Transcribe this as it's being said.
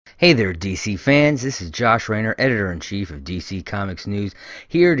Hey there, DC fans. This is Josh Rayner, editor-in-chief of DC Comics News,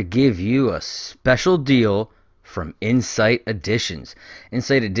 here to give you a special deal from Insight Editions.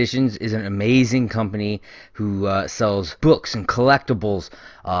 Insight Editions is an amazing company who sells books and collectibles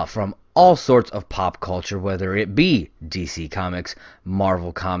from all sorts of pop culture, whether it be DC Comics,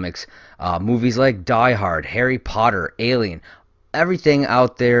 Marvel Comics, movies like Die Hard, Harry Potter, Alien, everything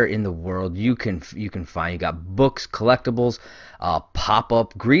out there in the world you can find. You got books, collectibles,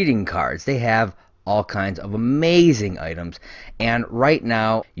 pop-up greeting cards. They have all kinds of amazing items. And right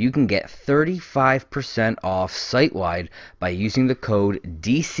now, you can get 35% off site wide by using the code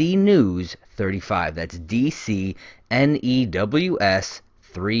DCNews35. That's DCNEWS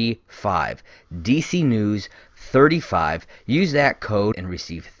 35. DC News 35. Use that code and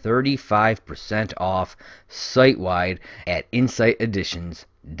receive 35% off site wide at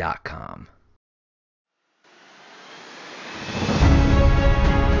insighteditions.com.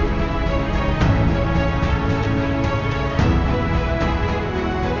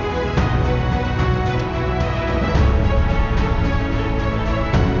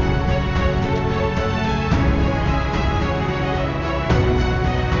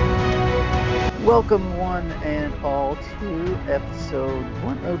 Welcome, one and all, to episode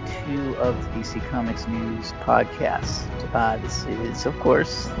 102 of the DC Comics News podcast. This is, of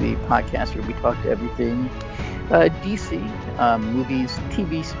course, the podcast where we talk to everything DC, movies,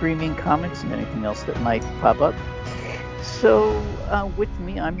 TV, streaming, comics, and anything else that might pop up. So, with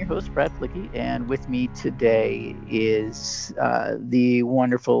me, I'm your host, Brad Flicky, and with me today is the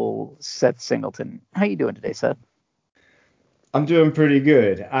wonderful Seth Singleton. How you doing today, Seth? I'm doing pretty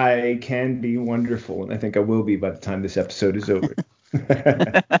good. I can be wonderful, and I think I will be by the time this episode is over.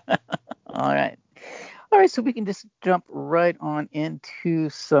 All right. All right, so we can just jump right on into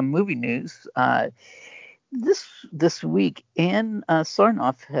some movie news. This week, Ann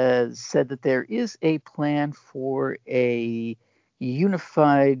Sarnoff has said that there is a plan for a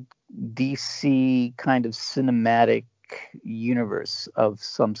unified DC kind of cinematic universe of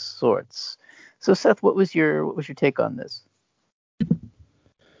some sorts. So, Seth, what was your take on this?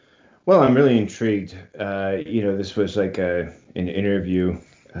 Well, I'm really intrigued. This was like an interview,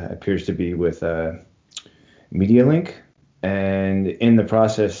 appears to be with MediaLink, and in the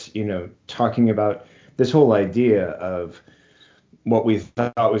process, talking about this whole idea of what we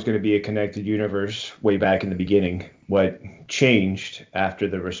thought was going to be a connected universe way back in the beginning, what changed after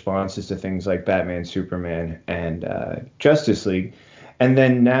the responses to things like Batman, Superman, and Justice League. And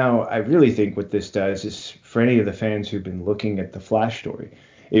then now I really think what this does is, for any of the fans who've been looking at the Flash story,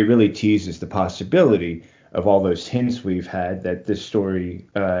 it really teases the possibility of all those hints we've had that this story,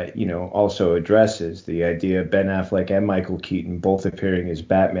 also addresses the idea of Ben Affleck and Michael Keaton both appearing as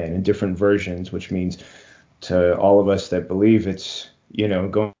Batman in different versions, which means to all of us that believe it's,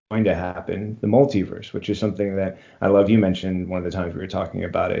 going to happen, the multiverse, which is something that I love. You mentioned one of the times we were talking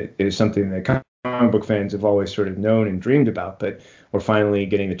about it, is something that comic book fans have always sort of known and dreamed about, but we're finally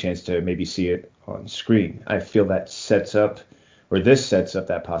getting the chance to maybe see it on screen. I feel that this sets up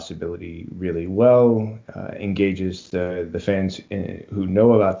that possibility really well, engages the fans who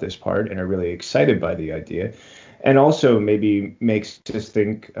know about this part and are really excited by the idea, and also maybe makes us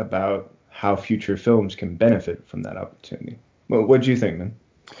think about how future films can benefit from that opportunity. Well, what do you think, man?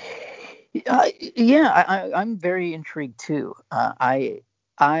 I'm very intrigued too. I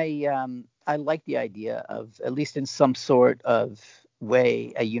like the idea of, at least in some sort of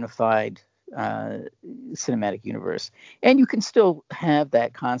way, a unified cinematic universe, and you can still have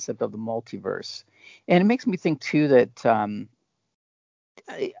that concept of the multiverse. And it makes me think too that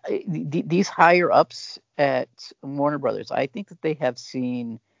these higher ups at Warner Brothers, I think that they have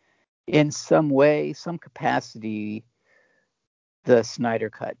seen in some way, some capacity, the Snyder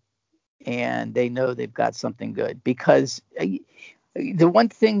Cut, and they know they've got something good, because the one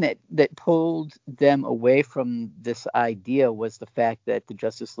thing that pulled them away from this idea was the fact that the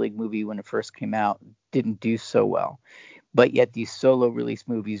Justice League movie, when it first came out, didn't do so well, but yet these solo release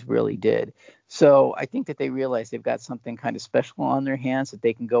movies really did. So I think that they realized they've got something kind of special on their hands, that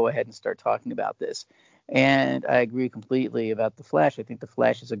they can go ahead and start talking about this. And I agree completely about the Flash. I think the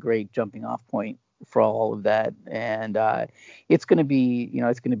Flash is a great jumping off point for all of that, and it's going to be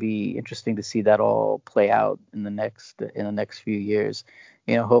interesting to see that all play out in the next few years.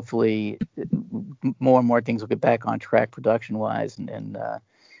 Hopefully more and more things will get back on track production wise, and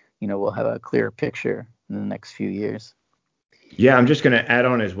we'll have a clearer picture in the next few years. Yeah, I'm just going to add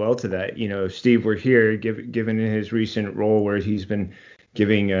on as well to that. Steve, we're here, given his recent role where he's been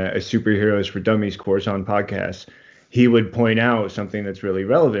giving a superheroes for dummies course on podcasts. he would point out something that's really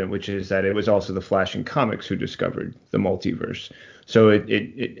relevant, which is that it was also the Flash in comics who discovered the multiverse. So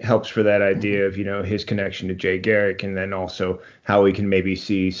it helps for that idea of, his connection to Jay Garrick, and then also how we can maybe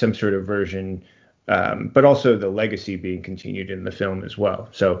see some sort of version, but also the legacy being continued in the film as well.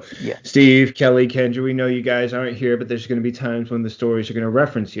 So, Yeah. Steve, Kelly, Kendra, we know you guys aren't here, but there's going to be times when the stories are going to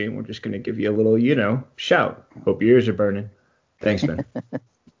reference you, and we're just going to give you a little, shout. Hope your ears are burning. Thanks, man.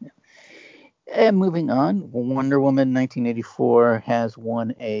 And moving on, Wonder Woman 1984 has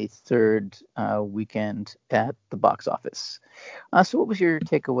won a third weekend at the box office. So what was your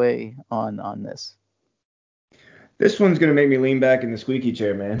takeaway on this? This one's going to make me lean back in the squeaky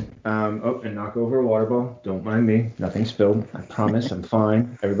chair, man. And knock over a water ball. Don't mind me. Nothing spilled. I promise I'm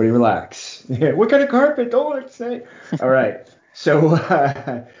fine. Everybody relax. What kind of carpet? Don't let it say. All right. So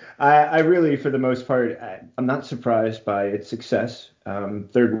I really, for the most part, I'm not surprised by its success.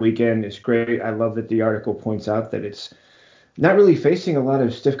 Third weekend is great. I love that the article points out that it's not really facing a lot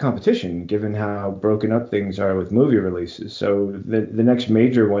of stiff competition, given how broken up things are with movie releases. So the next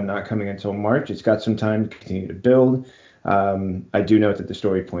major one not coming until March. It's got some time to continue to build. I do note that the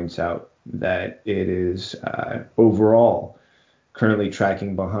story points out that it is overall currently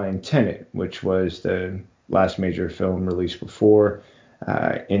tracking behind Tenet, which was the last major film released before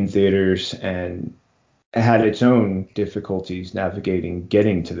in theaters, and had its own difficulties navigating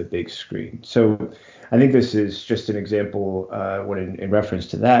getting to the big screen. So I think this is just an example when in reference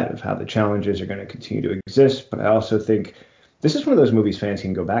to that of how the challenges are going to continue to exist. But I also think this is one of those movies fans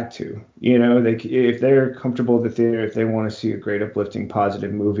can go back to. If they're comfortable at the theater, if they want to see a great uplifting,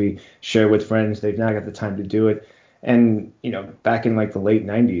 positive movie, share with friends, they've now got the time to do it. And, back in like the late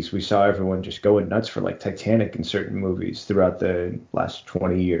 90s, we saw everyone just going nuts for like Titanic in certain movies throughout the last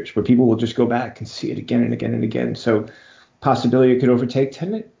 20 years, where people will just go back and see it again and again and again. So possibility it could overtake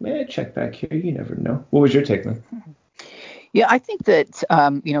Tenet. Check back here. You never know. What was your take, man? Yeah, I think that,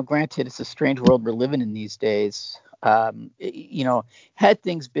 granted, it's a strange world we're living in these days. Had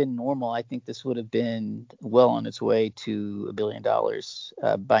things been normal, I think this would have been well on its way to $1 billion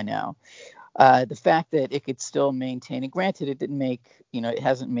by now. The fact that it could still maintain, and granted, it didn't make, it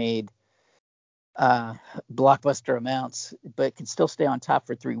hasn't made blockbuster amounts, but it can still stay on top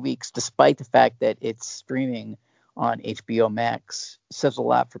for 3 weeks, despite the fact that it's streaming on HBO Max, says a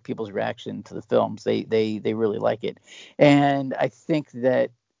lot for people's reaction to the films. They really like it, and I think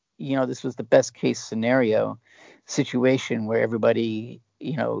that this was the best case scenario situation where everybody,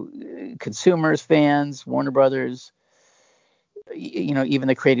 consumers, fans, Warner Brothers, even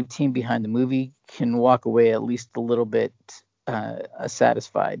the creative team behind the movie can walk away at least a little bit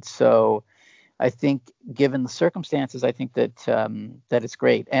satisfied. So I think, given the circumstances, I think that that it's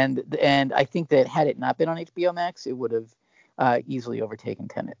great, and I think that had it not been on HBO Max, it would have easily overtaken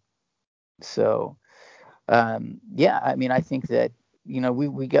Tenet. So I mean, I think that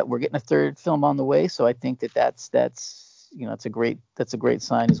we're getting a third film on the way, so I think that that's it's a great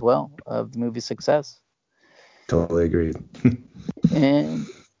sign as well of the movie's success. Totally agreed. And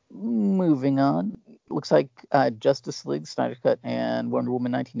moving on, looks like Justice League, Snyder Cut, and Wonder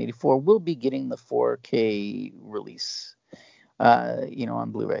Woman 1984 will be getting the 4K release,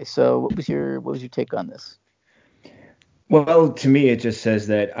 on Blu-ray. So what was your take on this? Well, to me, it just says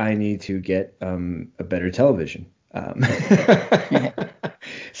that I need to get a better television.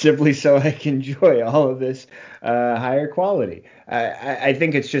 Simply so I can enjoy all of this higher quality. I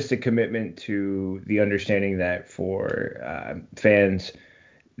think it's just a commitment to the understanding that for fans,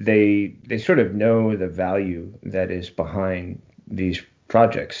 they sort of know the value that is behind these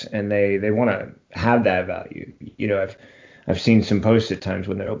projects, and they want to have that value. I've seen some posts at times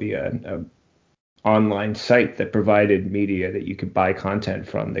when there'll be a online site that provided media that you could buy content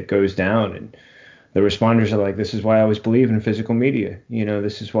from that goes down, and the responders are like, this is why I always believe in physical media.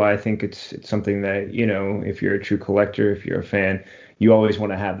 This is why I think it's something that, if you're a true collector, if you're a fan, you always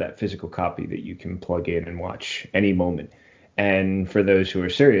want to have that physical copy that you can plug in and watch any moment. And for those who are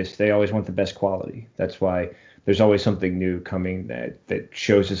serious, they always want the best quality. That's why there's always something new coming that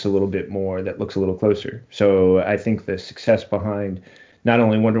shows us a little bit more, that looks a little closer. So I think the success behind not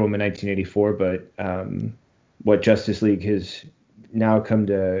only Wonder Woman 1984, but what Justice League has now come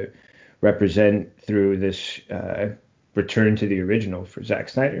to represent through this return to the original for Zack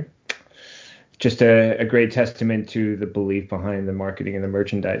Snyder. Just a great testament to the belief behind the marketing and the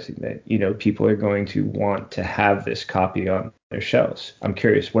merchandising that, people are going to want to have this copy on their shelves. I'm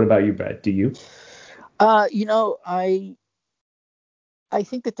curious, what about you, Brad? Do you? I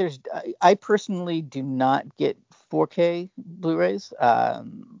think that I personally do not get 4K Blu-rays.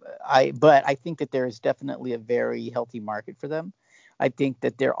 But I think that there is definitely a very healthy market for them. I think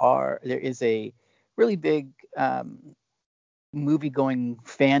that there is a really big movie-going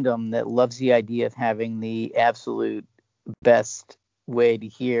fandom that loves the idea of having the absolute best way to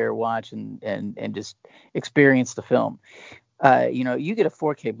hear, watch, and just experience the film. You get a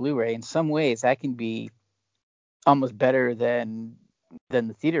 4K Blu-ray. In some ways, that can be almost better than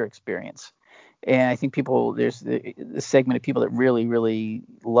the theater experience. And I think there's the segment of people that really, really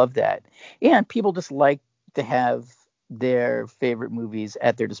love that. And people just like to have their favorite movies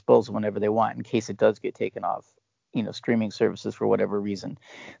at their disposal whenever they want, in case it does get taken off, streaming services for whatever reason.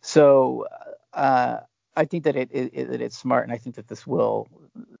 So I think that it's smart, and I think that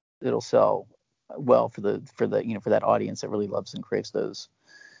it'll sell well for that audience that really loves and craves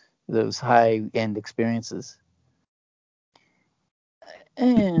those high end experiences.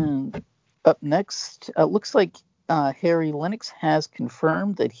 And up next, looks like Harry Lennix has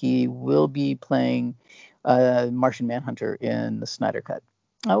confirmed that he will be playing Martian Manhunter in the Snyder Cut.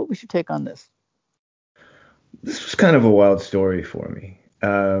 What was your take on this? This was kind of a wild story for me.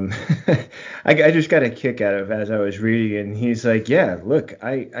 I just got a kick out of it as I was reading it, and he's like, yeah, look,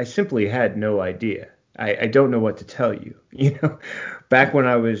 I simply had no idea. I don't know what to tell you. Back when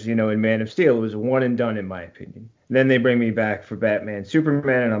I was, in Man of Steel, it was a one and done in my opinion. Then they bring me back for Batman,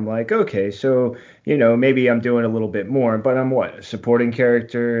 Superman, and I'm like, okay, so, maybe I'm doing a little bit more, but I'm what, a supporting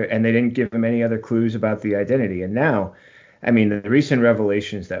character, and they didn't give him any other clues about the identity. And now, I mean, the recent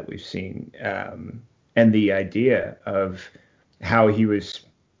revelations that we've seen, and the idea of how he was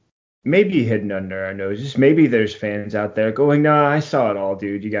maybe hidden under our noses. Maybe there's fans out there going, "No, I saw it all,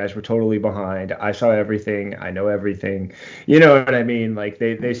 dude. You guys were totally behind. I saw everything. I know everything." You know what I mean? Like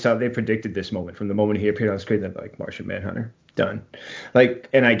they predicted this moment from the moment he appeared on screen. They're like, Martian Manhunter, done. Like,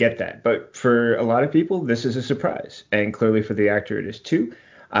 and I get that, but for a lot of people, this is a surprise, and clearly for the actor, it is too.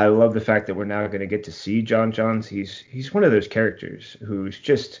 I love the fact that we're now going to get to see John Johns. He's one of those characters who's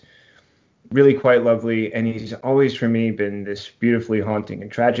just really quite lovely, and he's always for me been this beautifully haunting and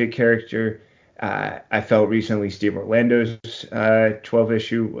tragic character. I felt recently Steve Orlando's 12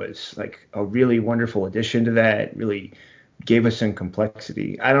 issue was like a really wonderful addition to that. Really gave us some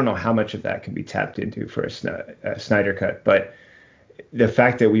complexity. I don't know how much of that can be tapped into for a Snyder Cut, but the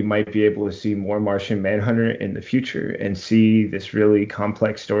fact that we might be able to see more Martian Manhunter in the future and see this really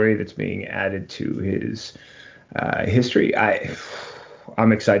complex story that's being added to his history,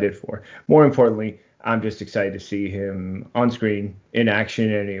 I'm excited for. More importantly, I'm just excited to see him on screen in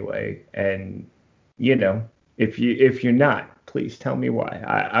action anyway. And if you're not, please tell me why.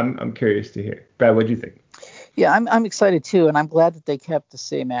 I'm curious to hear. Brad, what do you think? Yeah, I'm excited too, and I'm glad that they kept the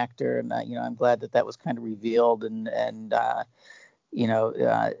same actor, and I'm glad that was kind of revealed, and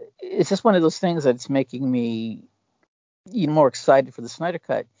it's just one of those things that's making me more excited for the Snyder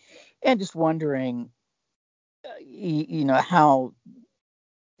Cut, and just wondering,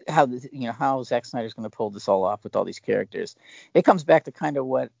 how Zack Snyder's going to pull this all off with all these characters. It comes back to kind of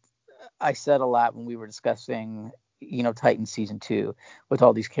what I said a lot when we were discussing, Titan season 2, with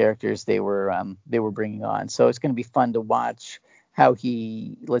all these characters they were bringing on. So it's going to be fun to watch how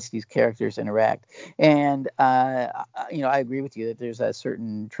he lets these characters interact. And I agree with you that there's a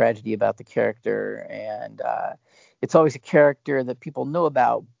certain tragedy about the character, and it's always a character that people know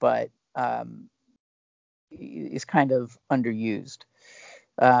about, but is kind of underused.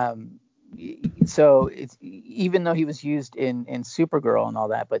 So it's, even though he was used in Supergirl and all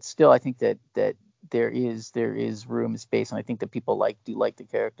that, but still I think that there is room and space, and I think that people do like the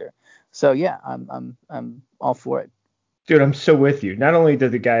character. So yeah, I'm all for it. Dude, I'm so with you. Not only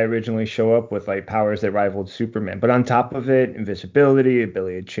did the guy originally show up with like powers that rivaled Superman, but on top of it, invisibility,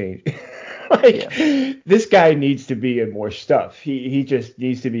 ability to change. This guy needs to be in more stuff. He just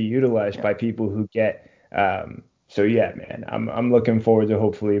needs to be utilized by people who get. So yeah, man, I'm looking forward to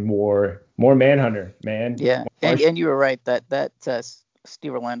hopefully more Manhunter, man. Yeah, and you were right that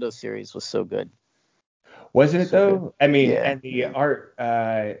Steve Orlando series was so good. Wasn't it so though? Good. I mean, and the art,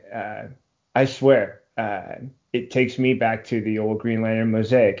 I swear, it takes me back to the old Green Lantern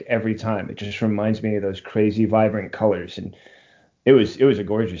mosaic every time. It just reminds me of those crazy, vibrant colors, and it was a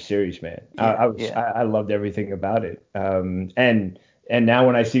gorgeous series, man. I loved everything about it. And now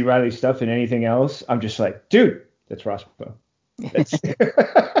when I see Riley's stuff and anything else, I'm just like, dude, that's Rossmo.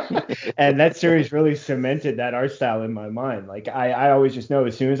 And that series really cemented that art style in my mind. Like I always just know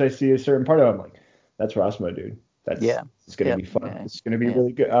as soon as I see a certain part of it, I'm like, that's Rossmo, dude. It's gonna be fun. Yeah. It's gonna be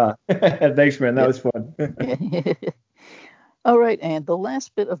really good. Thanks, man. That was fun. All right, and the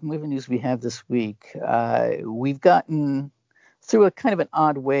last bit of movie news we have this week, we've gotten through a kind of an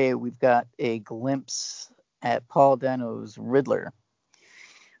odd way. We've got a glimpse at Paul Dano's Riddler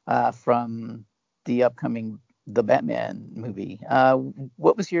from the upcoming The Batman movie.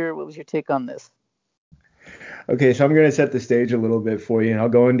 What was your take on this? Okay, so I'm going to set the stage a little bit for you, and I'll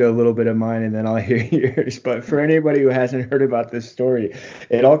go into a little bit of mine, and then I'll hear yours. But for anybody who hasn't heard about this story,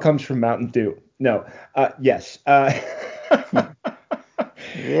 it all comes from Mountain Dew. No, yes. Yep.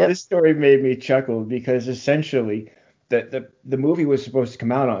 This story made me chuckle because essentially the movie was supposed to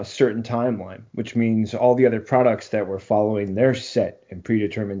come out on a certain timeline, which means all the other products that were following their set and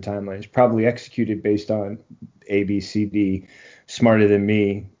predetermined timelines probably executed based on A, B, C, D, smarter than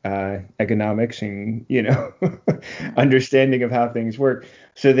me, economics and understanding of how things work.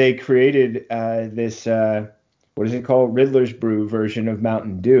 So they created this. What is it called? Riddler's Brew version of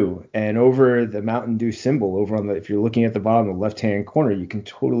Mountain Dew. And over the Mountain Dew symbol, over on the, if you're looking at the bottom, the left-hand corner, you can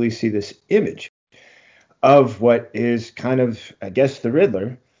totally see this image of what is kind of, I guess, the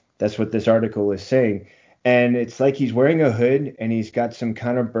Riddler. That's what this article is saying. And it's like he's wearing a hood and he's got some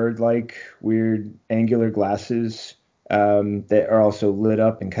kind of bird-like weird angular glasses that are also lit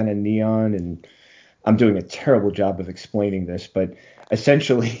up and kind of neon. And I'm doing a terrible job of explaining this, but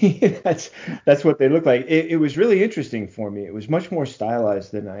essentially that's what they look like. It was really interesting for me. It was much more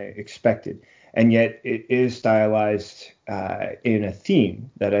stylized than I expected, and yet it is stylized in a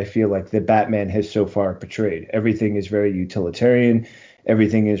theme that I feel like the Batman has so far portrayed. Everything is very utilitarian.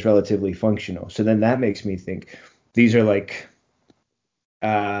 Everything is relatively functional. So then that makes me think these are like,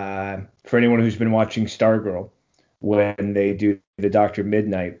 for anyone who's been watching Stargirl, when they do the Dr.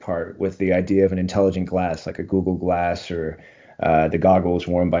 Midnight part with the idea of an intelligent glass, like a Google Glass or the goggles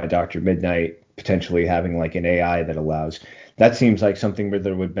worn by Dr. Midnight, potentially having like an AI that allows. That seems like something where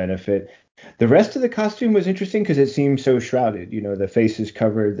there would benefit. The rest of the costume was interesting because it seems so shrouded. The face is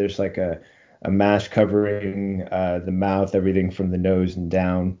covered. There's like a mask covering the mouth, everything from the nose and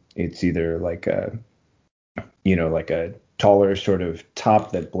down. It's either like like a taller sort of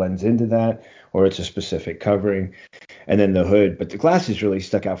top that blends into that, or it's a specific covering. And then the hood, but the glasses really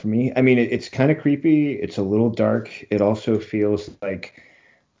stuck out for me. I mean, it's kind of creepy. It's a little dark. It also feels like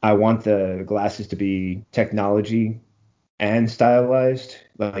I want the glasses to be technology and stylized,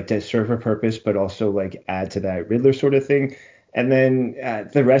 like to serve a purpose, but also like add to that Riddler sort of thing. And then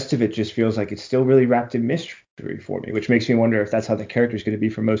the rest of it just feels like it's still really wrapped in mystery for me, which makes me wonder if that's how the character is going to be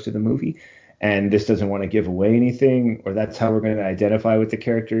for most of the movie. And this doesn't want to give away anything, or that's how we're going to identify with the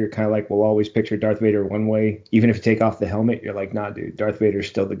character. You're kind of like, we'll always picture Darth Vader one way. Even if you take off the helmet, you're like, nah, dude, Darth Vader's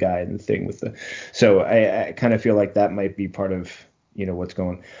still the guy in the thing with the. So I kind of feel like that might be part of, what's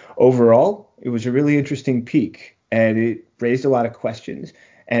going. Overall, it was a really interesting peek, and it raised a lot of questions.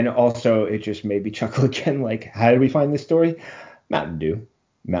 And also, it just made me chuckle again. Like, how did we find this story? Mountain Dew.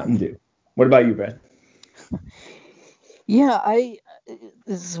 Mountain Dew. What about you, Brad? Yeah,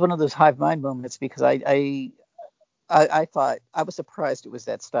 this is one of those hive mind moments because I thought I was surprised it was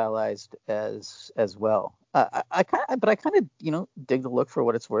that stylized as well. I kind of, but I kind of dig the look for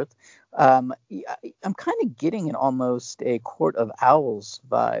what it's worth. I'm kind of getting an almost a Court of Owls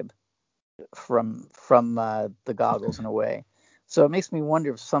vibe from the goggles in a way. So it makes me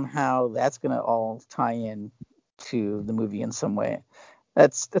wonder if somehow that's going to all tie in to the movie in some way.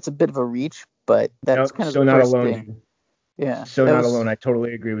 That's a bit of a reach, but that's kind of the first thing. Dude. Yeah. So not alone. I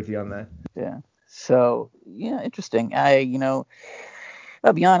totally agree with you on that. Yeah. So yeah, interesting. I'll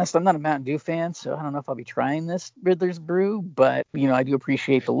be honest, I'm not a Mountain Dew fan, so I don't know if I'll be trying this Riddler's Brew, but I do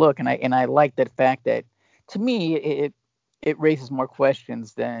appreciate the look, and I like that fact that to me it raises more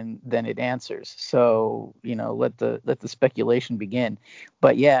questions than it answers. So let the speculation begin.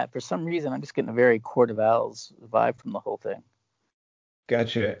 But yeah, for some reason I'm just getting a very Court of Owls vibe from the whole thing.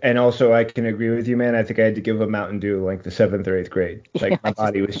 Gotcha. And also, I can agree with you, man. I think I had to give a Mountain Dew like the 7th or 8th grade. Like my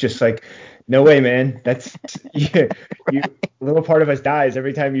body was just like, no way, man. That's a little part of us dies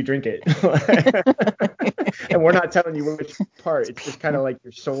every time you drink it. And we're not telling you which part. It's just kind of like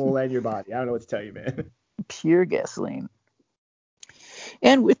your soul and your body. I don't know what to tell you, man. Pure gasoline.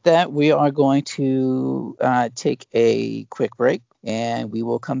 And with that, we are going to take a quick break, and we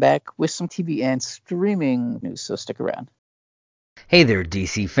will come back with some TV and streaming news. So stick around. Hey there,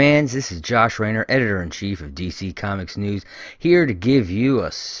 DC fans. This is Josh Rayner, Editor-in-Chief of DC Comics News, here to give you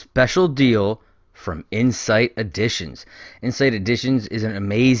a special deal from Insight Editions. Insight Editions is an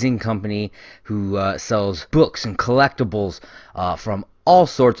amazing company who sells books and collectibles from all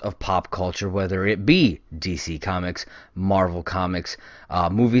sorts of pop culture, whether it be DC Comics, Marvel Comics,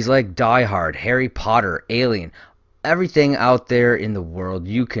 movies like Die Hard, Harry Potter, Alien, everything out there in the world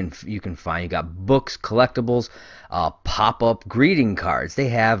you can find. You got books, collectibles, pop-up greeting cards. They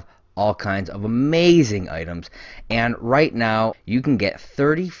have all kinds of amazing items, and right now you can get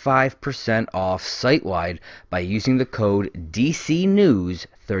 35% off site-wide by using the code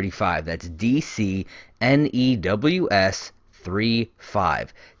DCNews35. That's DCNEWS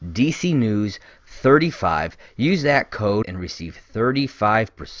 35. DC News 35. Use that code and receive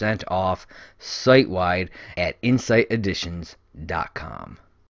 35% off site-wide at insighteditions.com.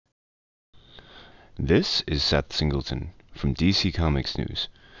 This is Seth Singleton from DC Comics News,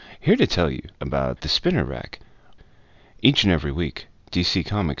 here to tell you about the Spinner Rack. Each and every week, DC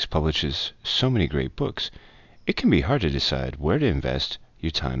Comics publishes so many great books, it can be hard to decide where to invest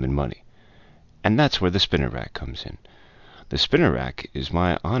your time and money. And that's where the Spinner Rack comes in. The Spinner Rack is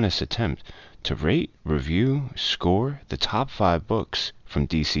my honest attempt to rate, review, score the top 5 books from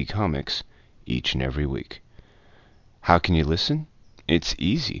DC Comics each and every week. How can you listen? It's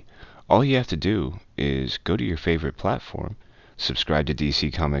easy. All you have to do is go to your favorite platform, subscribe to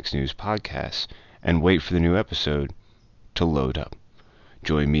DC Comics News podcasts, and wait for the new episode to load up.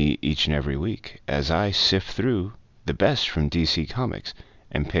 Join me each and every week as I sift through the best from DC Comics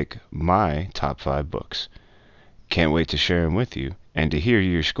and pick my top 5 books. Can't wait to share them with you and to hear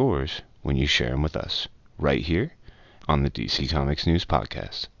your scores when you share them with us, right here on the DC Comics News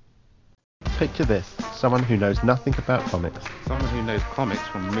Podcast. Picture this, someone who knows nothing about comics. Someone who knows comics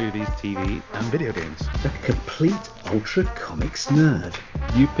from movies, TV, and video games. A complete ultra comics nerd.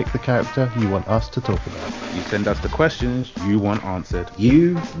 You pick the character you want us to talk about. You send us the questions you want answered.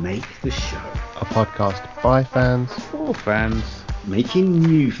 You make the show. A podcast by fans, For fans. Making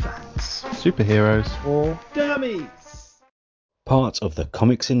new fans. superheroes, Or Dummies. Part of the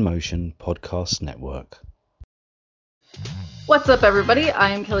Comics in Motion podcast network. What's up, everybody?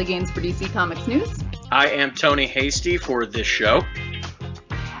 I am Kelly Gaines for DC Comics News, I am Tony Hasty for this show.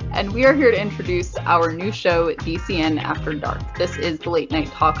 and we are here to introduce our new show, DCN After Dark. This is the late night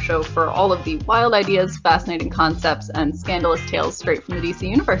talk show for all of the wild ideas, fascinating concepts, and scandalous tales straight from the DC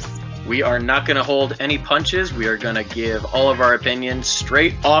universe. We are not going to hold any punches. We are going to give all of our opinions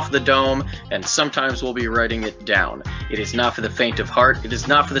straight off the dome, and sometimes we'll be writing it down. It is not for the faint of heart. It is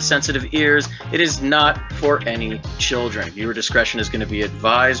not for the sensitive ears. It is not for any children. Viewer discretion is going to be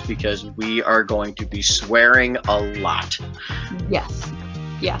advised because we are going to be swearing a lot. Yes.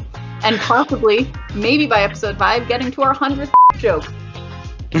 Yeah. And possibly, maybe by episode 5, getting to our 100th joke.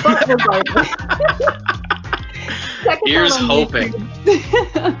 But regardless. Check us Here's out on hoping.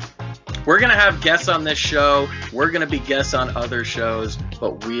 YouTube. We're going to have guests on this show. We're going to be guests on other shows,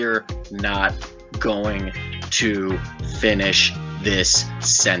 but we're not going to finish this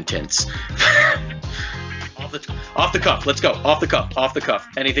sentence. Off the cuff. Let's go. Off the cuff.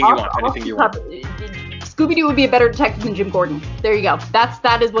 Anything you want. Scooby-Doo would be a better detective than Jim Gordon. There you go.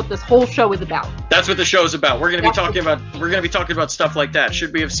 That is what this whole show is about. That's what the show's about. We're going to be talking about stuff like that.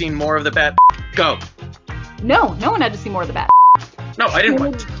 Should we have seen more of the Bat? Go. No one had to see more of the Bat. No, I didn't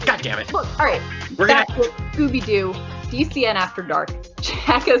want. God damn it. Look, all right. That's it. Scooby-Doo, DCN After Dark.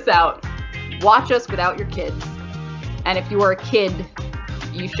 Check us out. Watch us without your kids. And if you are a kid,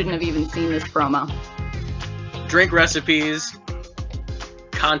 you shouldn't have even seen this promo. Drink recipes,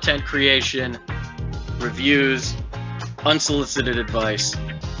 content creation, reviews, unsolicited advice,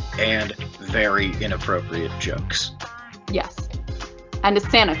 and very inappropriate jokes. Yes. And a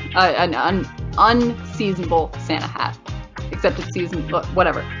Santa, an unseasonable Santa hat. Except it's season,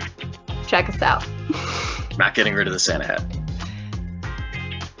 whatever. Check us out. Not getting rid of the Santa hat.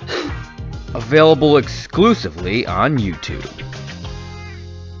 Available exclusively on YouTube.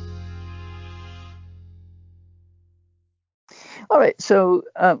 All right, so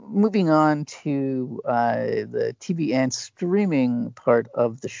moving on to the TV and streaming part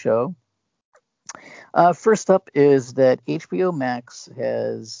of the show. First up is that HBO Max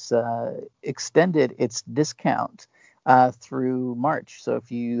has extended its discount through March. So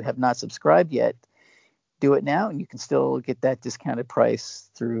if you have not subscribed yet, do it now, and you can still get that discounted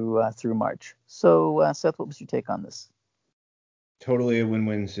price through March. So, Seth, what was your take on this? Totally a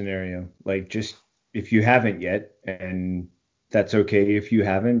win-win scenario. Like, just if you haven't yet, and that's okay if you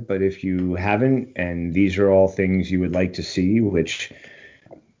haven't, but if you haven't, and these are all things you would like to see, which,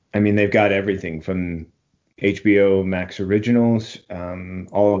 I mean, they've got everything from HBO Max originals,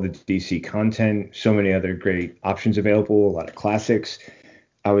 all of the DC content, so many other great options available, a lot of classics.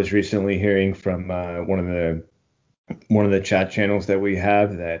 I was recently hearing from one of the chat channels that we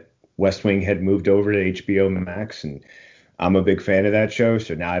have that West Wing had moved over to HBO Max, and I'm a big fan of that show,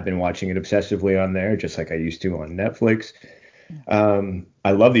 so now I've been watching it obsessively on there, just like I used to on Netflix.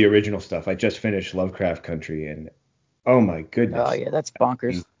 I love the original stuff. I just finished Lovecraft Country, and oh my goodness. Oh yeah, that's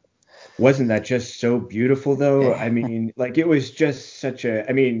bonkers. Wasn't that just so beautiful though? I mean, like, it was just such a,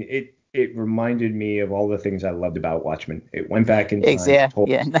 I mean, it reminded me of all the things I loved about Watchmen. It went back in time. Exactly.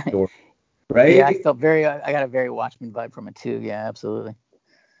 Yeah. Story, right? Yeah, I got a very Watchmen vibe from it too. Yeah, absolutely.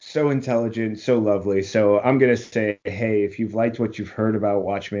 so intelligent, so lovely. So I'm gonna say, hey, if you've liked what you've heard about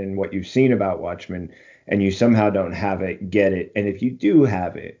Watchmen, what you've seen about Watchmen, and you somehow don't have it, get it. And if you do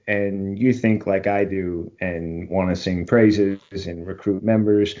have it, and you think like I do, and want to sing praises and recruit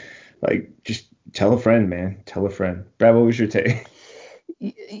members, like just tell a friend, man. Tell a friend. Brad, what was your take?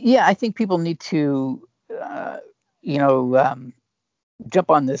 Yeah, I think people need to, uh, you know,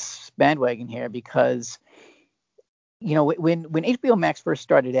 jump on this bandwagon here because when HBO Max first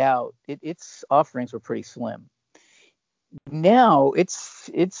started out, its offerings were pretty slim. Now it's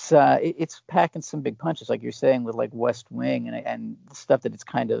packing some big punches, like you're saying, with like West Wing and the stuff that it's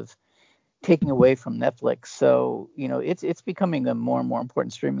kind of taking away from Netflix. So it's becoming a more and more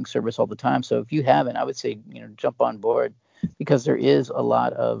important streaming service all the time. So if you haven't, I would say jump on board because there is a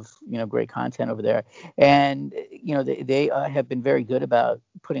lot of great content over there, and they have been very good about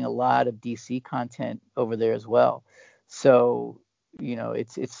putting a lot of DC content over there as well. So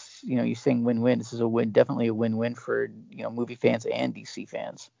it's you're saying win-win. This is a win, definitely a win-win for movie fans and DC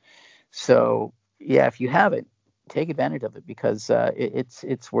fans. So yeah, if you haven't, take advantage of it because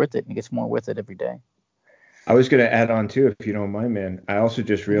it's worth it and it gets more worth it every day. I was going to add on too, if you don't mind, man. I also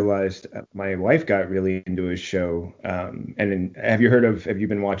just realized my wife got really into his show. Have you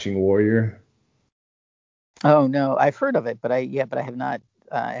been watching Warrior? Oh no, I've heard of it, but I have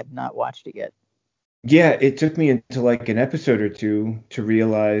not watched it yet. Yeah, it took me into like an episode or two to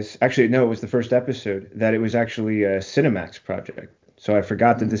realize, actually, no, it was the first episode, that it was actually a Cinemax project. So I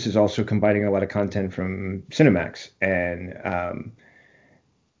forgot that this is also combining a lot of content from Cinemax. And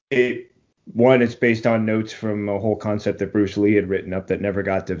it one, it's based on notes from a whole concept that Bruce Lee had written up that never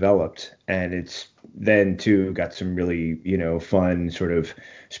got developed, and it's then too got some really fun sort of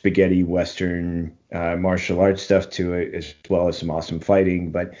spaghetti western martial arts stuff to it, as well as some awesome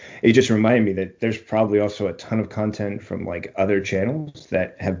fighting. But it just reminded me that there's probably also a ton of content from like other channels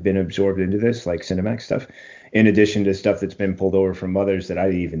that have been absorbed into this, like Cinemax stuff, in addition to stuff that's been pulled over from others that I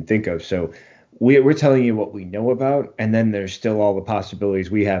didn't even think of. So we're telling you what we know about, and then there's still all the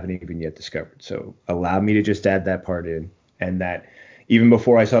possibilities we haven't even yet discovered. So allow me to just add that part in, and that even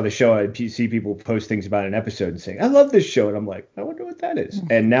before I saw the show, I'd see people post things about an episode and saying, "I love this show," and I'm like, "I wonder what that is."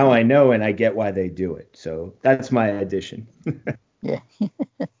 And now I know, and I get why they do it. So that's my addition. Yeah.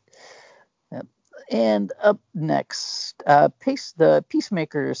 Yep. And up next, the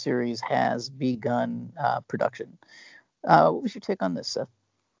Peacemaker series has begun production. What was your take on this, Seth?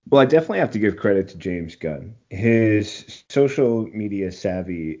 Well, I definitely have to give credit to James Gunn. His social media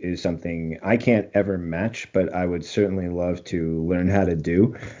savvy is something I can't ever match, but I would certainly love to learn how to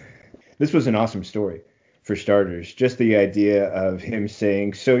do. This was an awesome story, for starters. Just the idea of him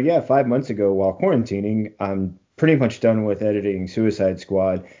saying, so yeah, 5 months ago while quarantining, I'm pretty much done with editing Suicide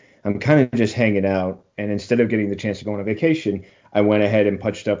Squad. I'm kind of just hanging out. And instead of getting the chance to go on a vacation, I went ahead and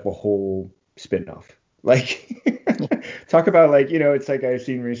punched up a whole spin-off. Like, talk about like, it's like I've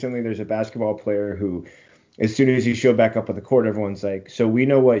seen recently, there's a basketball player who, as soon as he showed back up on the court, everyone's like, so we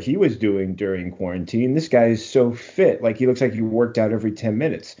know what he was doing during quarantine. This guy is so fit. Like, he looks like he worked out every 10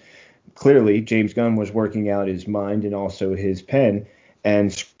 minutes. Clearly, James Gunn was working out his mind and also his pen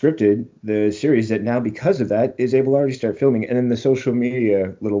and scripted the series that now, because of that, is able to already start filming. And then the social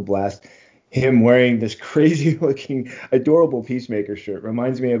media little blast, him wearing this crazy looking, adorable Peacemaker shirt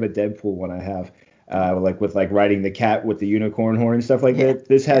reminds me of a Deadpool one I have. Like with like riding the cat with the unicorn horn and stuff like that.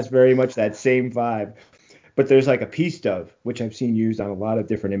 This has very much that same vibe. But there's like a peace dove, which I've seen used on a lot of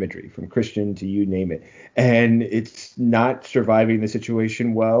different imagery, from Christian to you name it. And it's not surviving the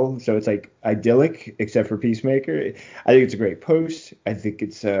situation well. So it's like idyllic, except for Peacemaker. I think it's a great post. I think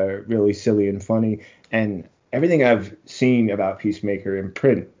it's really silly and funny. And everything I've seen about Peacemaker in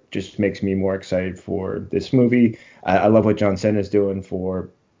print just makes me more excited for this movie. I love what John Cena's doing for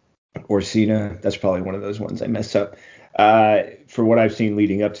Orsina. That's probably one of those ones I mess up. For what I've seen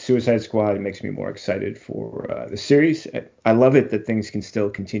leading up to Suicide Squad, it makes me more excited for the series. I love it that things can still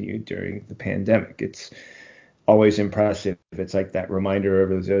continue during the pandemic. It's always impressive. It's like that reminder of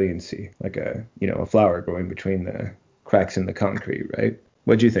resiliency, like a flower growing between the cracks in the concrete, right?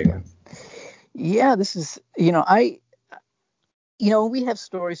 What do you think? Yeah, this is, we have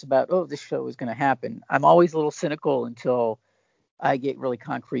stories about, oh, this show is going to happen. I'm always a little cynical until I get really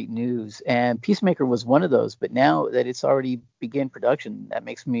concrete news, and Peacemaker was one of those. But now that it's already begun production, that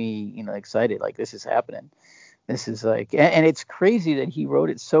makes me, excited. Like, this is happening. This is like, and it's crazy that he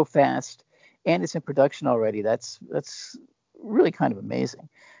wrote it so fast, and it's in production already. That's really kind of amazing.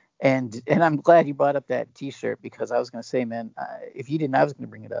 And I'm glad you brought up that T-shirt, because I was going to say, man, if you didn't, I was going to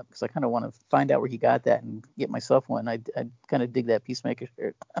bring it up because I kind of want to find out where he got that and get myself one. I'd kind of dig that Peacemaker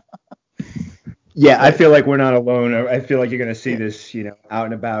shirt. Yeah, I feel like we're not alone. I feel like you're going to see Yeah. this, out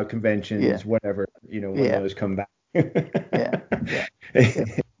and about conventions, Yeah. whatever, when Yeah. those come back. Yeah. Yeah. Yeah.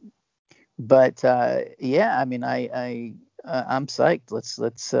 But yeah, I mean, I'm psyched. Let's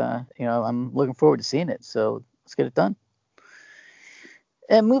I'm looking forward to seeing it. So let's get it done.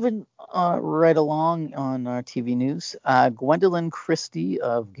 And moving right along on our TV news, Gwendolyn Christie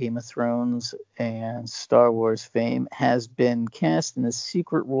of Game of Thrones and Star Wars fame has been cast in a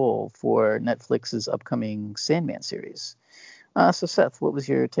secret role for Netflix's upcoming Sandman series. So Seth, what was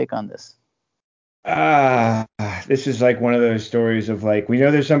your take on this? This is like one of those stories of like, we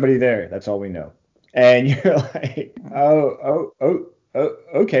know there's somebody there. That's all we know. And you're like,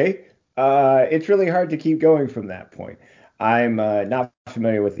 okay. It's really hard to keep going from that point. I'm not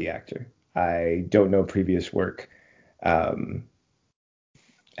familiar with the actor. I don't know previous work. Um,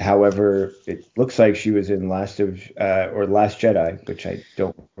 However, it looks like she was in Last Jedi, which I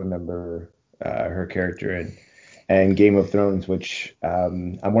don't remember her character in, and Game of Thrones, which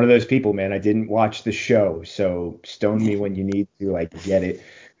I'm one of those people, man. I didn't watch the show, so stone me when you need to. I get it.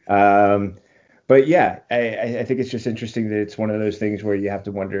 Um, but yeah, I think it's just interesting that it's one of those things where you have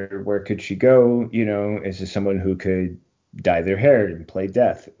to wonder, where could she go? Is this someone who could dye their hair and play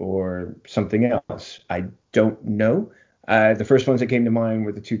death or something else? I don't know. The first ones that came to mind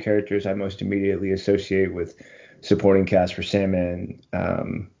were the two characters I most immediately associate with supporting cast for Sandman.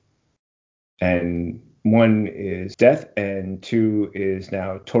 And one is Death, and two is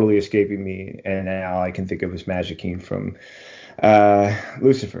now totally escaping me. And now I can think of as Magikine from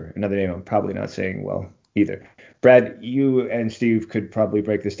Lucifer, another name I'm probably not saying well either. Brad, you and Steve could probably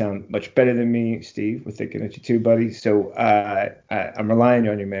break this down much better than me. Steve, we're thinking at you too, buddy. So I'm relying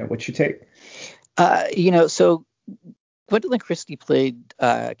on you, man. What's your take? So Gwendolyn Christie played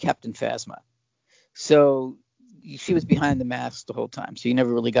Captain Phasma. So she was behind the mask the whole time. So you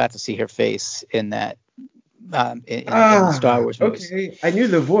never really got to see her face in that in the Star Wars movies. Okay. I knew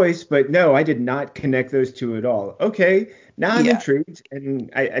the voice, but no, I did not connect those two at all. Okay. Now I'm intrigued,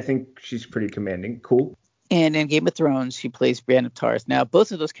 and I think she's pretty commanding. Cool. And in Game of Thrones, she plays Brienne of Tarth. Now,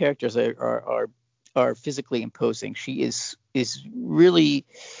 both of those characters are physically imposing. She is really,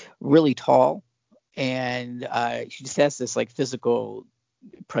 really tall, and she just has this like physical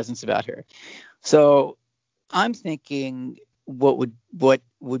presence about her. So I'm thinking what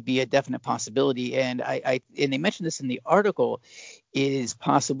would be a definite possibility, and and they mentioned this in the article, is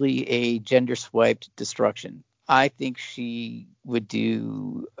possibly a gender swiped Destruction. I think she would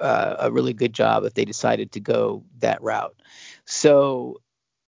do a really good job if they decided to go that route. So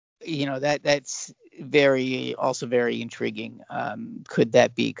that's very intriguing.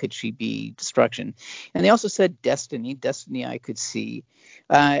 Could she be Destruction? And they also said Destiny I could see.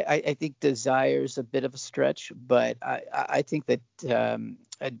 I think Desire's a bit of a stretch, but I think that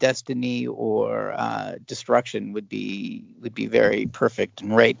a Destiny or Destruction would be very perfect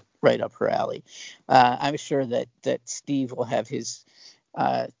and right up her alley. I'm sure that Steve will have his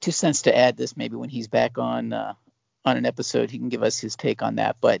 2 cents to add this maybe when he's back on an episode. He can give us his take on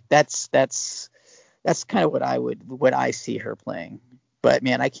that. But that's kind of what I see her playing. But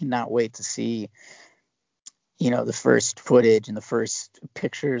man, I cannot wait to see the first footage and the first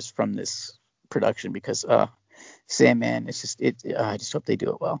pictures from this production, because Sandman, I just hope they do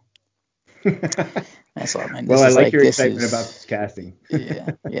it well. That's all, man. Well, I like your excitement about this casting.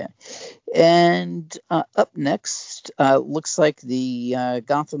 Yeah. And up next, looks like the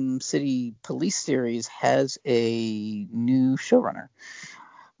Gotham City Police series has a new showrunner.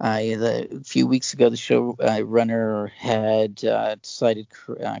 A few weeks ago, the showrunner had decided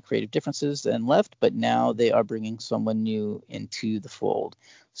creative differences and left, but now they are bringing someone new into the fold.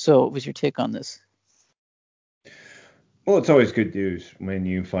 So what was your take on this? Well, it's always good news when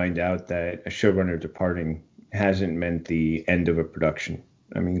you find out that a showrunner departing hasn't meant the end of a production.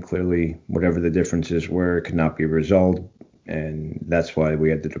 I mean, clearly, whatever the differences were could not be resolved, and that's why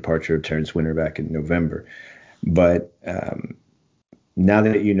we had the departure of Terrence Winter back in November. But now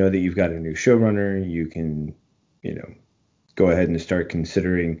that you know that you've got a new showrunner, you can, go ahead and start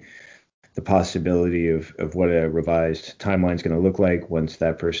considering the possibility of what a revised timeline is going to look like once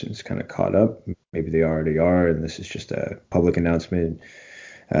that person's kind of caught up. Maybe they already are, and this is just a public announcement.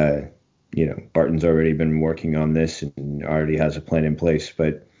 Barton's already been working on this and already has a plan in place.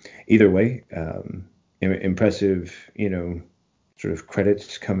 But either way, impressive, sort of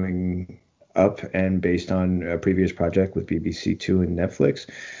credits coming up and based on a previous project with BBC Two and Netflix.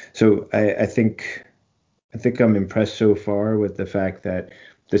 So I think I'm impressed so far with the fact that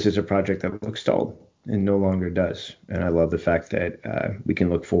this is a project that looks stalled and no longer does. And I love the fact that we can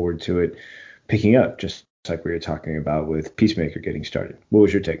look forward to it picking up, just like we were talking about with Peacemaker getting started. What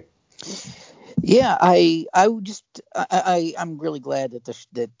was your take? Yeah, I would just I'm really glad that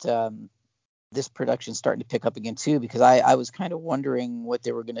this production's starting to pick up again too, because I was kind of wondering what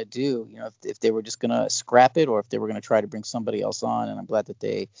they were going to do, if they were just going to scrap it or if they were going to try to bring somebody else on. And I'm glad that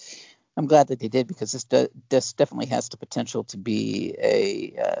they did, because this definitely has the potential to be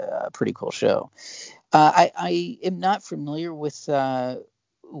a pretty cool show. I am not familiar with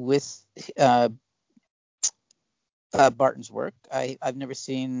Barton's work. I've never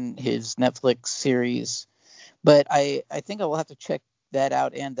seen his Netflix series, but I think I will have to check that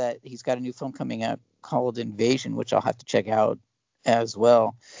out, and that he's got a new film coming out called Invasion, which I'll have to check out as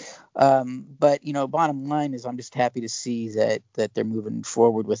well. But bottom line is I'm just happy to see that they're moving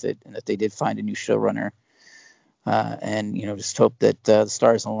forward with it, and that they did find a new showrunner. And just hope that the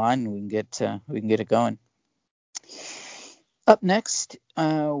stars align and we can get it going. Up next,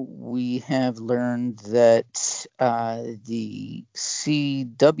 we have learned that the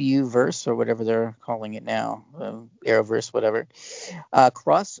CW verse, or whatever they're calling it now, Arrowverse, whatever,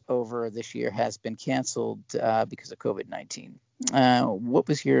 crossover this year has been canceled because of COVID-19. What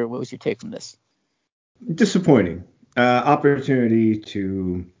was your take from this? Disappointing. Opportunity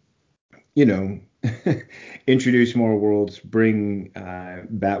to, introduce more worlds, bring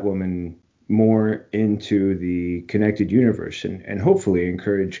Batwoman more into the connected universe, and hopefully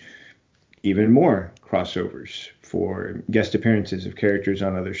encourage even more crossovers for guest appearances of characters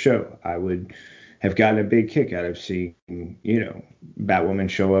on other show. I would have gotten a big kick out of seeing, Batwoman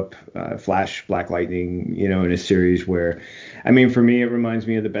show up, Flash, Black Lightning, in a series where, for me, it reminds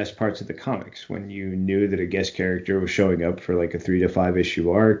me of the best parts of the comics, when you knew that a guest character was showing up for like a 3 to 5 issue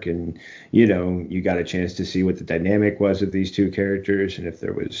arc, and, you got a chance to see what the dynamic was of these two characters, and if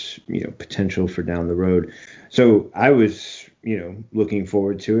there was, potential for down the road. So I was, looking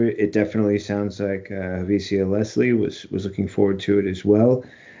forward to it. It definitely sounds like Javicia Leslie was looking forward to it as well.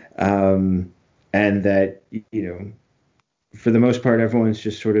 And that, for the most part, everyone's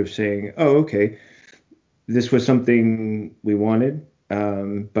just sort of saying, oh, okay, this was something we wanted.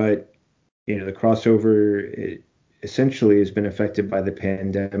 But, the crossover essentially has been affected by the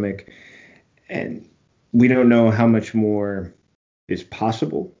pandemic. And we don't know how much more is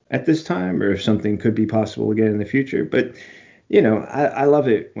possible at this time, or if something could be possible again in the future. But, I love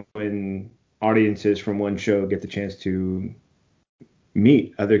it when audiences from one show get the chance to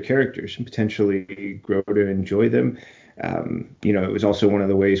meet other characters and potentially grow to enjoy them. It was also one of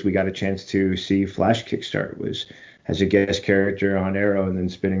the ways we got a chance to see Flash kickstart, was as a guest character on Arrow and then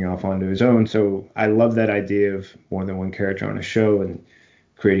spinning off onto his own. So I love that idea of more than one character on a show and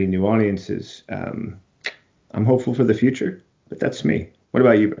creating new audiences. I'm hopeful for the future, but that's me. What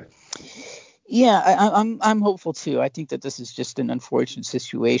about you, Brad? Yeah, I'm hopeful too. I think that this is just an unfortunate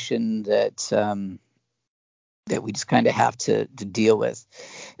situation that we just kind of have to deal with,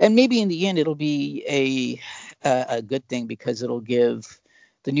 and maybe in the end it'll be a good thing, because it'll give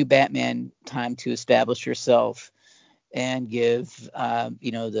the new Batman time to establish herself, and give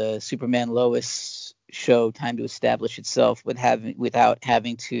the Superman Lois show time to establish itself without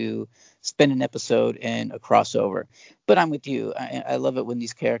having to spend an episode in a crossover. But I'm with you. I love it when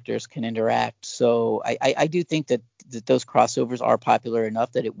these characters can interact. So I do think that those crossovers are popular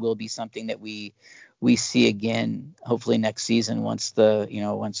enough that it will be something that we see again, hopefully next season, once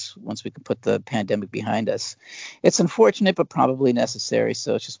we can put the pandemic behind us. It's unfortunate, but probably necessary.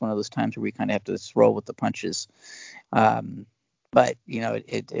 So it's just one of those times where we kind of have to just roll with the punches. But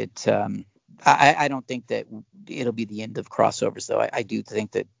I don't think that it'll be the end of crossovers, though. I do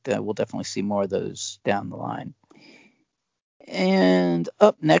think that we'll definitely see more of those down the line. And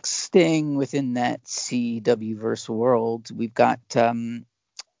up next, staying within that CW verse world, we've got some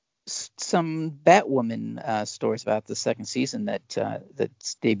Batwoman stories about the second season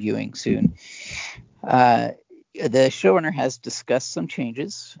that's debuting soon. The showrunner has discussed some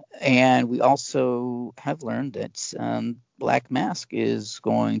changes, and we also have learned that Black Mask is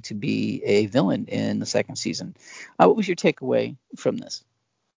going to be a villain in the second season. What was your takeaway from this?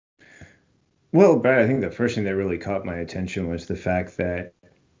 Well, Brad, I think the first thing that really caught my attention was the fact that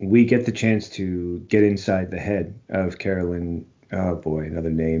we get the chance to get inside the head of Carolyn. Oh boy,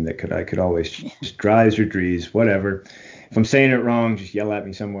 another name that I could always just Dries or Dries, whatever. If I'm saying it wrong, just yell at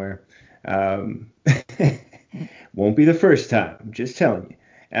me somewhere. Won't be the first time. I'm just telling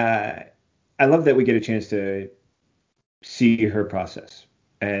you. I love that we get a chance to see her process,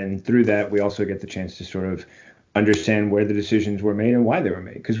 and through that, we also get the chance to sort of understand where the decisions were made and why they were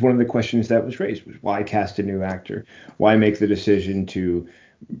made. Because one of the questions that was raised was, why cast a new actor? Why make the decision to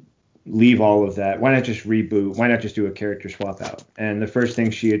leave all of that? Why not just reboot? Why not just do a character swap out? And the first thing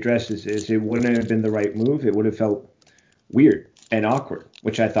she addresses is it wouldn't have been the right move. It would have felt weird and awkward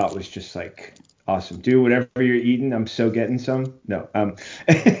which I thought was just like awesome. Do whatever you're eating. I'm so getting some. No.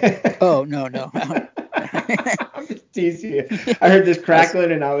 Oh, no. I'm just teasing you. I heard this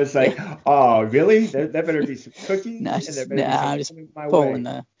crackling and I was like, oh, really? There better be some cookies and there better be I'm something just my pulling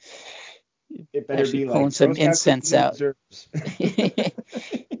way. It better be pulling like some Girl Scout incense cookies and out. desserts.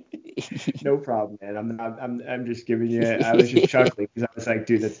 No problem, man. I'm just giving you. I was just chuckling because I was like,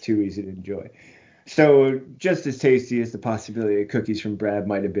 dude, that's too easy to enjoy. So just as tasty as the possibility of cookies from Brad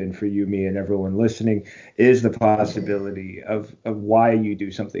might have been for you, me, and everyone listening, is the possibility of why you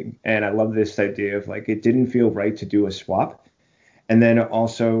do something. And I love this idea of like it didn't feel right to do a swap, and then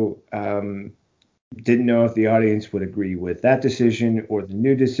also didn't know if the audience would agree with that decision or the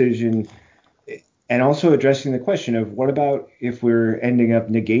new decision, and also addressing the question of what about if we're ending up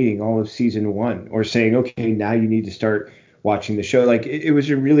negating all of season one or saying, okay, now you need to start watching the show. Like it was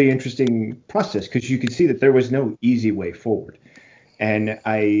a really interesting process because you could see that there was no easy way forward. And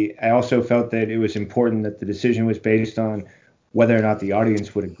I also felt that it was important that the decision was based on whether or not the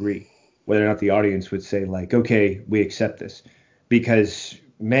audience would agree, whether or not the audience would say like, okay, we accept this. Because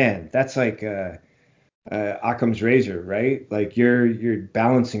man, that's like Occam's razor, right? Like you're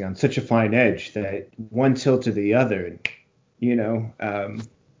balancing on such a fine edge that one tilt to the other, and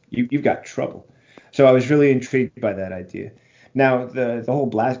you've got trouble. So I was really intrigued by that idea. Now the whole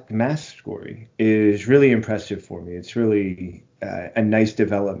Black Mask story is really impressive for me. It's really a nice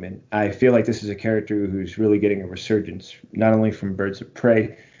development. I feel like this is a character who's really getting a resurgence, not only from Birds of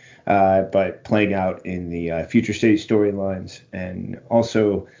Prey, but playing out in the future state storylines and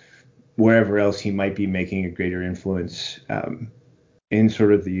also wherever else he might be making a greater influence in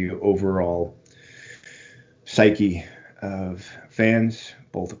sort of the overall psyche of fans,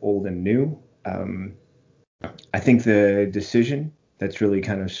 both old and new. I think the decision that's really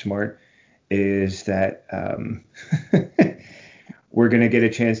kind of smart is that we're going to get a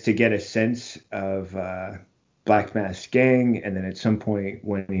chance to get a sense of Black Mask Gang, and then at some point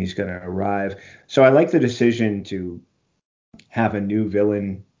when he's going to arrive. So I like the decision to have a new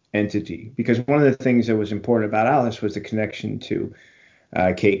villain entity, because one of the things that was important about Alice was the connection to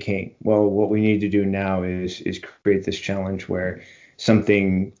Kate Kane. Well, what we need to do now is create this challenge where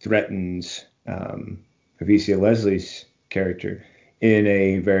something threatens Avicia Leslie's character in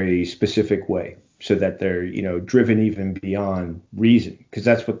a very specific way, so that they're driven even beyond reason, because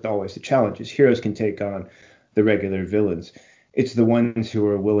that's what always the challenge is. Heroes can take on the regular villains. It's the ones who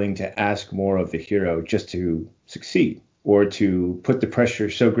are willing to ask more of the hero just to succeed, or to put the pressure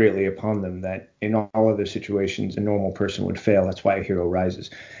so greatly upon them that in all other situations a normal person would fail. That's why a hero rises.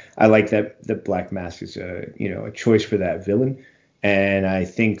 I like that the Black Mask is a choice for that villain, and I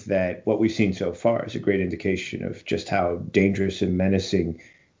think that what we've seen so far is a great indication of just how dangerous and menacing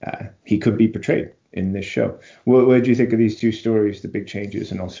he could be portrayed in this show. What did you think of these two stories, the big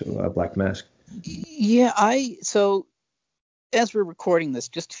changes and also Black Mask? Yeah, so as we're recording this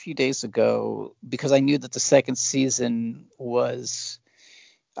just a few days ago, because I knew that the second season was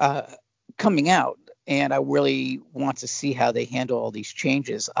coming out, and I really want to see how they handle all these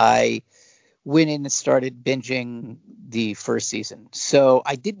changes, I went in and started binging the first season. So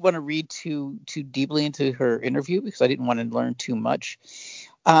I did want to read too deeply into her interview because I didn't want to learn too much.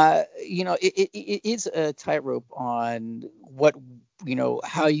 It is a tightrope on what,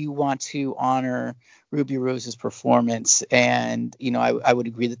 how you want to honor Ruby Rose's performance. And, I would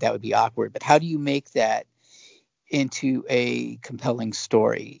agree that would be awkward, but how do you make that into a compelling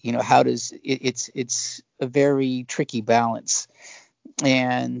story? How does it's a very tricky balance.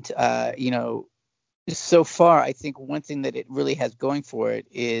 And, so far, I think one thing that it really has going for it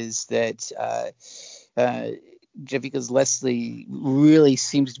is that Javicia Leslie really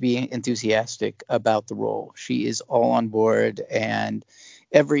seems to be enthusiastic about the role. She is all on board, and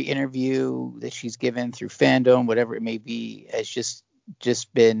every interview that she's given through fandom, whatever it may be, has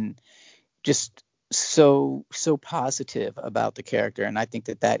just been so positive about the character. And I think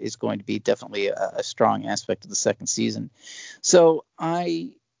that is going to be definitely a strong aspect of the second season. So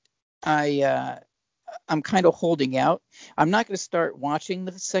I'm kind of holding out. I'm not going to start watching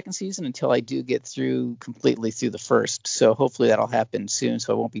the second season until I do get completely through the first. So hopefully that'll happen soon,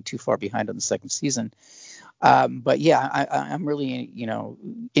 so I won't be too far behind on the second season. But yeah, I'm really,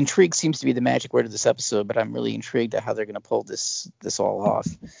 intrigue seems to be the magic word of this episode, but I'm really intrigued at how they're going to pull this all off.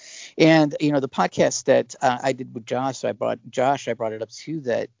 And, the podcast that I did with Josh, I brought it up too,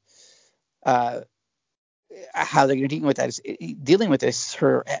 that how they're going to dealing with this,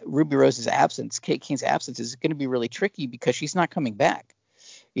 her Ruby Rose's absence, Kate Kane's absence, is going to be really tricky because she's not coming back.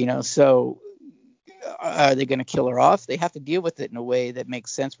 So are they going to kill her off? They have to deal with it in a way that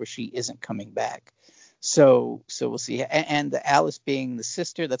makes sense where she isn't coming back. So we'll see. And the Alice being the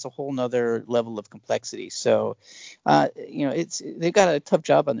sister, that's a whole nother level of complexity. So, they've got a tough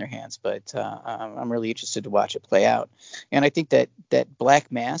job on their hands, but I'm really interested to watch it play out. And I think that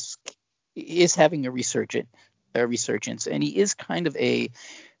Black Mask is having a resurgence, and he is kind of a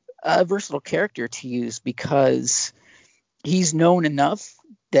versatile character to use because he's known enough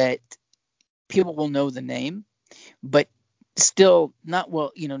that people will know the name, but still not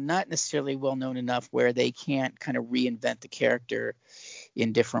necessarily well known enough where they can't kind of reinvent the character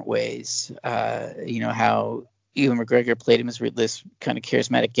in different ways. How Ewan McGregor played him as this kind of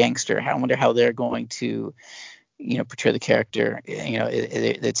charismatic gangster. I wonder how they're going to portray the character.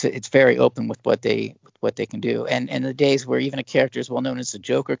 It's very open with what they can do, and the days where even a character as well known as the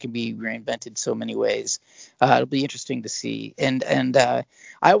Joker can be reinvented so many ways. It'll be interesting to see. And I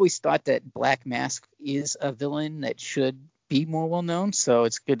always thought that Black Mask is a villain that should be more well known, so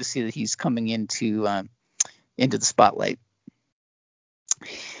it's good to see that he's coming into the spotlight.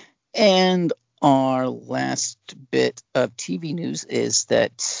 And our last bit of TV news is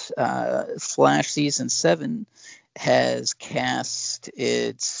that Flash season 7 has cast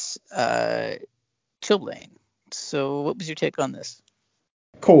its Chilblain. So what was your take on this?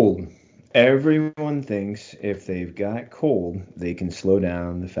 Cold. Everyone thinks if they've got cold, they can slow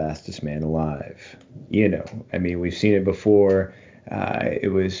down the fastest man alive. We've seen it before. It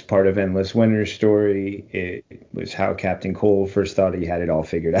was part of Endless Winter's story. It was how Captain Cold first thought he had it all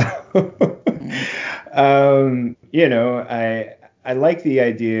figured out. I like the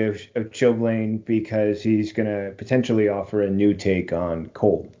idea of Chilblain because he's going to potentially offer a new take on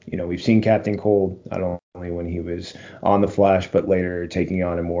Cold. We've seen Captain Cold not only when he was on The Flash, but later taking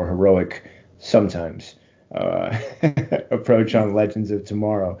on a more heroic, sometimes, approach on Legends of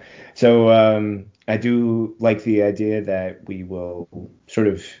Tomorrow. So I do like the idea that we will sort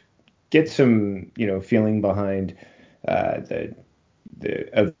of get some, feeling behind the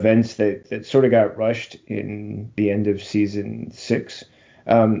events that sort of got rushed in the end of season 6.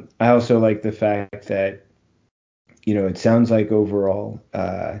 I also like the fact that, it sounds like overall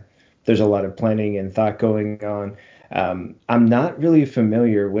there's a lot of planning and thought going on. I'm not really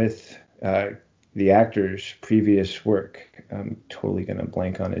familiar with the actor's previous work. I'm totally going to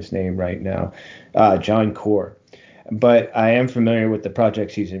blank on his name right now. John Core. But I am familiar with the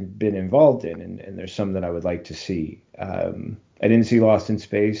projects he's been involved in, and there's some that I would like to see. I didn't see Lost in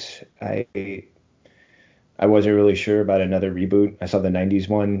Space. I wasn't really sure about another reboot. I saw the 90s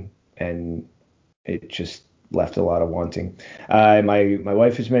one, and it just left a lot of wanting. My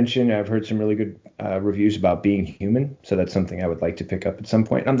wife has mentioned, I've heard some really good reviews about Being Human, so that's something I would like to pick up at some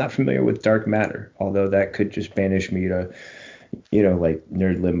point. I'm not familiar with Dark Matter, although that could just banish me to, like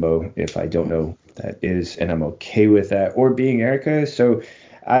nerd limbo if I don't know what that is, and I'm okay with that. Or Being Erica, so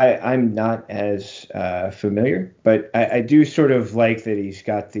I'm not as familiar, but I do sort of like that he's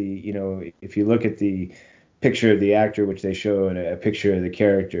got the, if you look at the picture of the actor, which they show, and a picture of the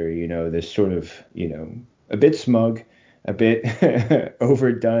character, this sort of, a bit smug, a bit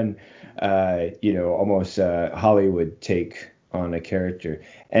overdone, almost Hollywood take on a character.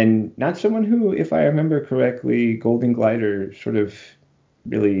 And not someone who, if I remember correctly, Golden Glider sort of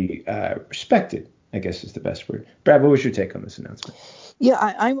really respected, I guess is the best word. Brad, what was your take on this announcement? Yeah,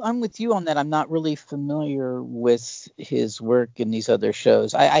 I'm with you on that. I'm not really familiar with his work in these other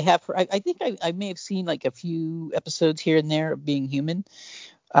shows. I think I may have seen like a few episodes here and there of Being Human,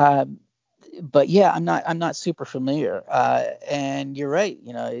 but yeah, I'm not super familiar. And you're right.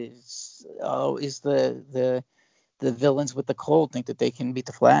 It's always the villains with the cold think that they can beat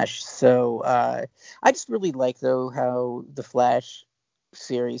the Flash. So I just really like though how the Flash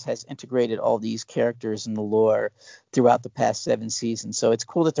series has integrated all these characters in the lore throughout the past 7 seasons. So it's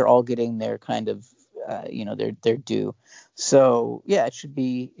cool that they're all getting their kind of their due. So yeah, it should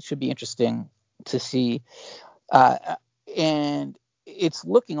be interesting to see. And it's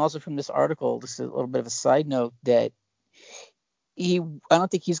looking also from this article, just a little bit of a side note, that I don't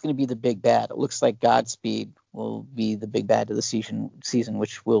think he's going to be the big bad. It looks like Godspeed will be the big bad of the season,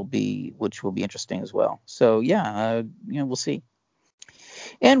 which will be interesting as well. So yeah, we'll see.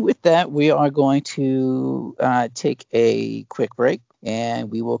 And with that, we are going to take a quick break, and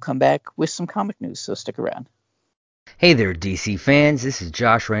we will come back with some comic news. So stick around. Hey there, DC fans. This is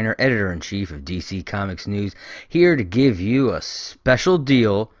Josh Rayner, Editor-in-Chief of DC Comics News, here to give you a special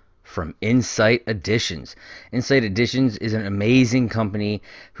deal from Insight Editions. Insight Editions is an amazing company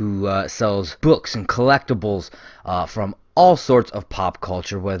who sells books and collectibles from all sorts of pop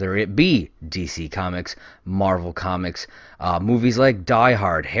culture, whether it be DC Comics, Marvel Comics, movies like Die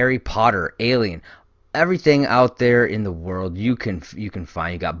Hard, Harry Potter, Alien, everything out there in the world you can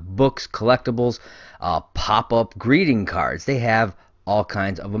find. You got books, collectibles, pop-up greeting cards. They have all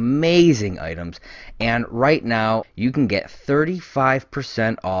kinds of amazing items. And right now, you can get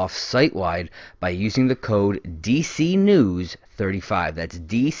 35% off site-wide by using the code DCNews35. That's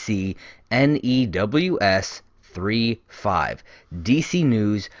DCNEWS 35.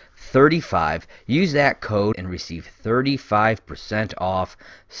 DCNews35. Use that code and receive 35% off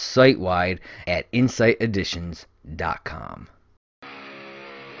site-wide at InsightEditions.com.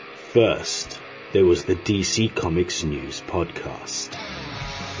 First, there was the DC Comics News podcast.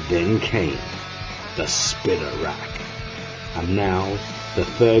 Then came the Spinner Rack. And now, the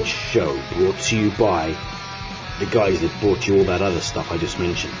third show brought to you by the guys that brought you all that other stuff I just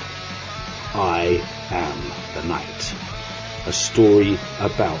mentioned. I Am the Night. A story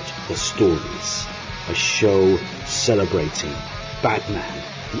about the stories. A show celebrating Batman,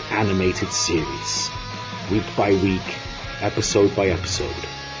 the animated series. Week by week, episode by episode.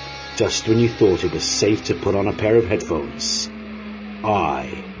 Just when you thought it was safe to put on a pair of headphones,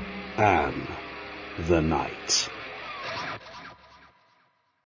 I am the night.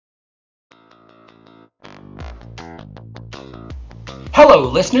 Hello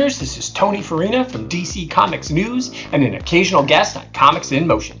listeners, this is Tony Farina from DC Comics News and an occasional guest on Comics in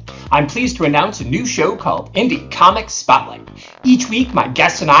Motion. I'm pleased to announce a new show called Indie Comics Spotlight. Each week, my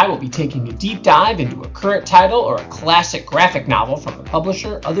guests and I will be taking a deep dive into a current title or a classic graphic novel from a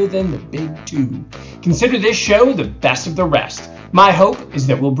publisher other than the big two. Consider this show the best of the rest. My hope is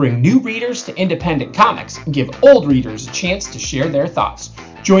that we'll bring new readers to independent comics and give old readers a chance to share their thoughts.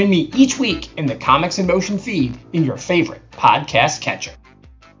 Join me each week in the Comics in Motion feed in your favorite podcast catcher.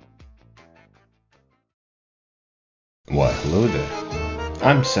 Why, hello there.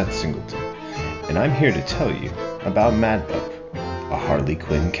 I'm Seth Singleton, and I'm here to tell you about Mad Love, a Harley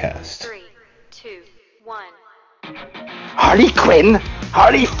Quinn cast. 3, 2, 1. Harley Quinn?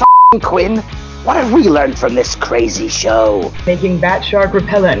 Harley f***ing Quinn? What have we learned from this crazy show? Making bat shark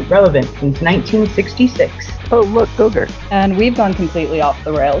repellent relevant since 1966. Oh, look, Ogre. And we've gone completely off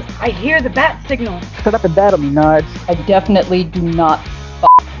the rails. I hear the bat signal. Shut up and battle me, Nards. I definitely do not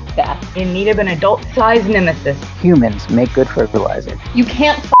that. In need of an adult-sized nemesis. Humans make good fertilizer. You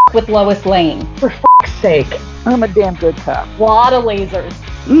can't with Lois Lane. For sake. I'm a damn good cop. Lot of lasers.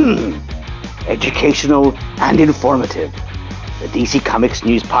 Educational and informative. The DC Comics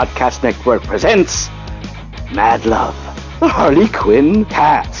News Podcast Network presents Mad Love, the Harley Quinn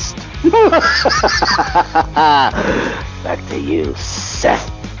cast. Back to you, Seth.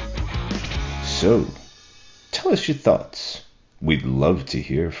 So, tell us your thoughts. We'd love to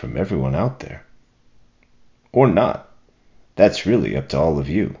hear from everyone out there. Or not. That's really up to all of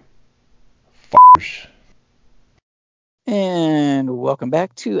you. F***ers. And welcome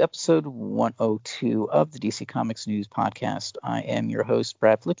back to episode 102 of the DC Comics News Podcast. I am your host,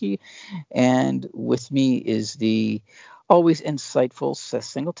 Brad Flicky, and with me is the always insightful Seth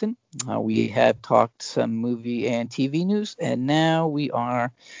Singleton. We have talked some movie and TV news, and now we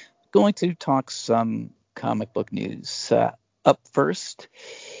are going to talk some comic book news. Up first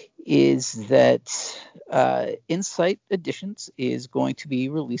is that Insight Editions is going to be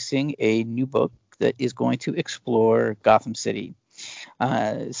releasing a new book that is going to explore Gotham City.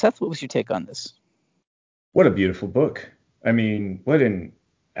 Seth, what was your take on this? What a beautiful book. I mean, what an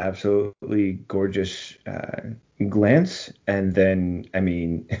absolutely gorgeous glance. And then, I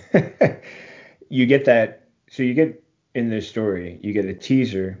mean, you get that. So you get in this story, you get a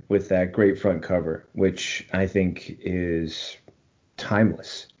teaser with that great front cover, which I think is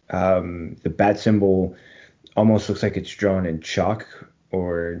timeless. The bat symbol almost looks like it's drawn in chalk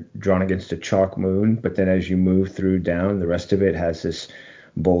or drawn against a chalk moon, but then as you move through down, the rest of it has this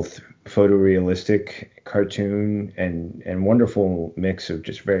both photorealistic cartoon and wonderful mix of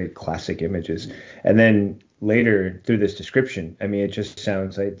just very classic images. And then later through this description, I mean, it just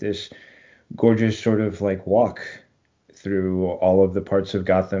sounds like this gorgeous sort of like walk through all of the parts of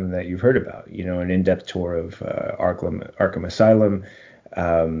Gotham that you've heard about, you know, an in-depth tour of Arkham Asylum,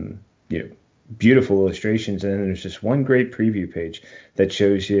 you know, beautiful illustrations. And then there's just one great preview page that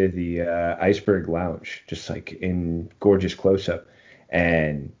shows you the Iceberg Lounge, just like in gorgeous close-up.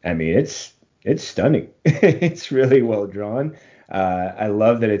 And I mean, it's stunning. It's really well drawn. I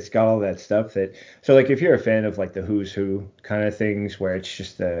love that it's got all that stuff that, so like if you're a fan of like the who's who kind of things where it's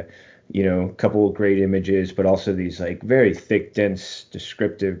just a, you know, a couple of great images, but also these like very thick, dense,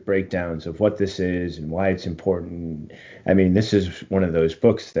 descriptive breakdowns of what this is and why it's important. I mean, this is one of those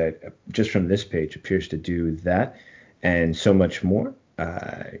books that just from this page appears to do that and so much more.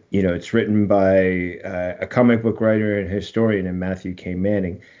 You know, it's written by a comic book writer and historian in Matthew K.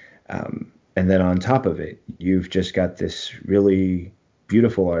 Manning. And then on top of it, you've just got this really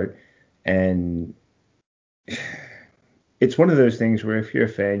beautiful art. And it's one of those things where if you're a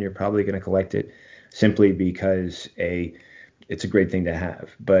fan, you're probably going to collect it simply because it's a great thing to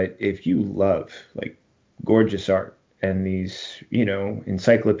have. But if you love like gorgeous art and these,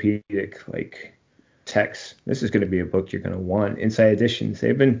 encyclopedic like texts, this is going to be a book you're going to want. Inside Editions,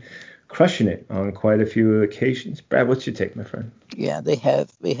 they've been crushing it on quite a few occasions. Brad, what's your take, my friend? Yeah, they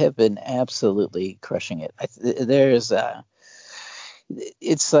have been absolutely crushing it.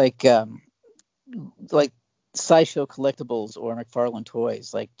 It's like Sideshow Collectibles or McFarlane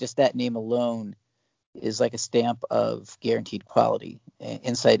Toys. Like just that name alone is like a stamp of guaranteed quality.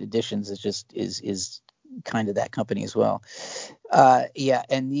 Inside Editions is kind of that company as well. Yeah,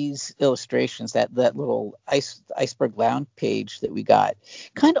 and these illustrations, that little iceberg lounge page that we got,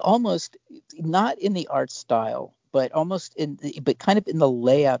 kind of almost not in the art style, but kind of in the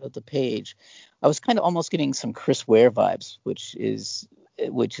layout of the page. I was kind of almost getting some Chris Ware vibes, which is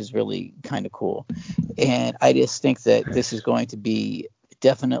really kind of cool. And I just think that this is going to be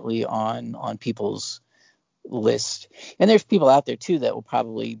definitely on people's list. And there's people out there too that will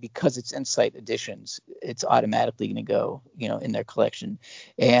probably, because it's Insight Editions, it's automatically going to go, in their collection,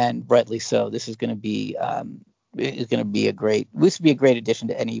 and rightly so. This is going to be a great addition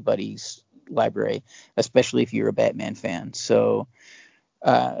to anybody's library, especially if you're a Batman fan. So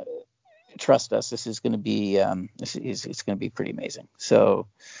trust us, this is going to be it's going to be pretty amazing. So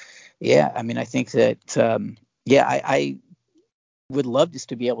yeah, I mean, I think that I would love just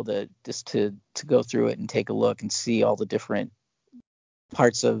to be able to go through it and take a look and see all the different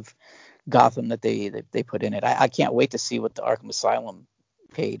parts of Gotham that they put in it. I can't wait to see what the Arkham Asylum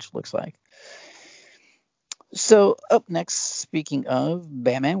page looks like. So up next, speaking of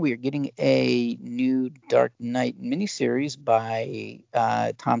Batman, we are getting a new Dark Knight miniseries by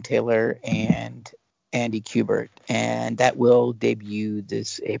Tom Taylor and Andy Kubert, and that will debut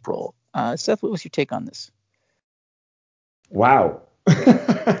this April. Seth, what was your take on this? Wow.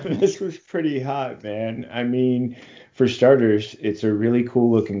 This was pretty hot, man. I mean, for starters, it's a really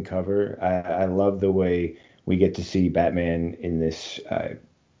cool looking cover. I love the way we get to see Batman in this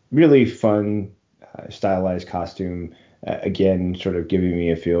really fun, stylized costume. Again, sort of giving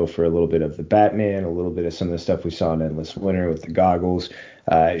me a feel for a little bit of the Batman, a little bit of some of the stuff we saw in Endless Winter with the goggles,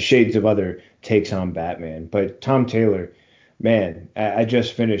 shades of other takes on Batman. But Tom Taylor, man, I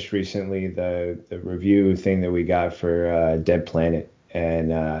just finished recently the review thing that we got for Dead Planet, and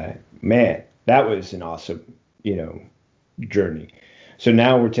man, that was an awesome, journey. So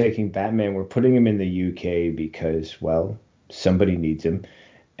now we're taking Batman, we're putting him in the UK because, well, somebody needs him,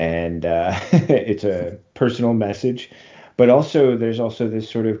 and it's a personal message. But also, there's also this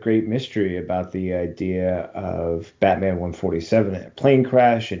sort of great mystery about the idea of Batman 147, a plane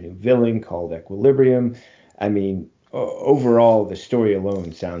crash, a new villain called Equilibrium. I mean, overall, the story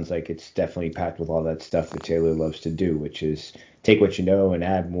alone sounds like it's definitely packed with all that stuff that Taylor loves to do, which is take what you know and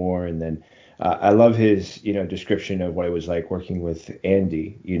add more. And then I love his, description of what it was like working with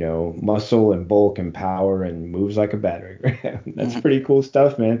Andy, muscle and bulk and power and moves like a battering ram. That's pretty cool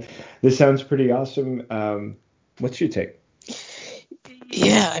stuff, man. This sounds pretty awesome. What's your take?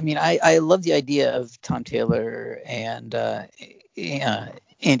 Yeah, I mean, I love the idea of Tom Taylor and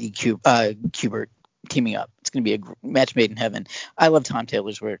Andy Kubert teaming up. It's going to be a match made in heaven. I love Tom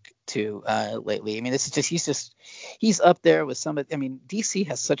Taylor's work too lately. I mean, this is he's up there with some of. I mean, DC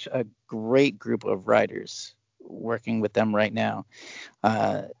has such a great group of writers working with them right now.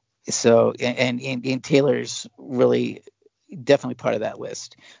 So and Taylor's really definitely part of that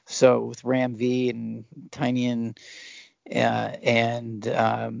list. So with Ram V and Tynion and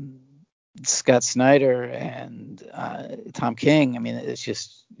Scott Snyder and Tom King. I mean, it's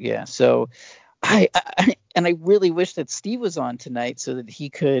just, yeah. So I really wish that Steve was on tonight so that he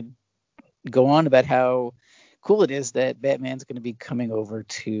could go on about how cool it is that Batman's going to be coming over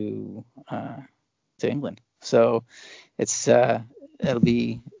to England. So it's I'll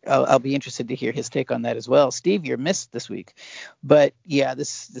be interested to hear his take on that as well. Steve, you're missed this week, but yeah,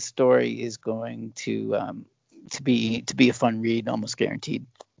 this story is going to be a fun read, almost guaranteed.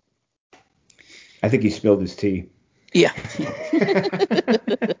 I think he spilled his tea. Yeah.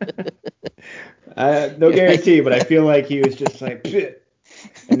 No guarantee, but I feel like he was just like, pfft.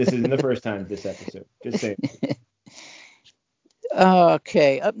 And this isn't the first time this episode. Just saying.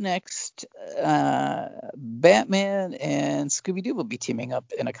 Okay, up next, Batman and Scooby-Doo will be teaming up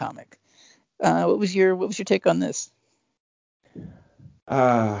in a comic. What was your take on this?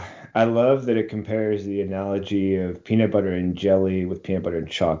 I love that it compares the analogy of peanut butter and jelly with peanut butter and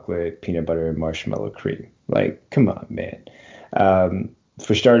chocolate, peanut butter and marshmallow cream. Like, come on, man. For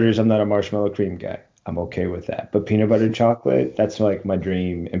For starters, I'm not a marshmallow cream guy. I'm okay with that. But peanut butter chocolate, that's like my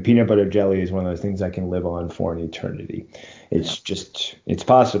dream. And peanut butter jelly is one of those things I can live on for an eternity. It's just, it's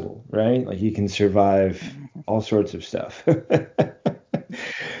possible, right? Like you can survive all sorts of stuff.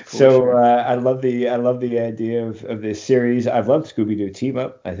 So I love the idea of this series. I've loved Scooby-Doo Team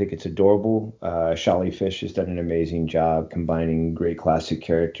Up. I think it's adorable. Sholly Fish has done an amazing job combining great classic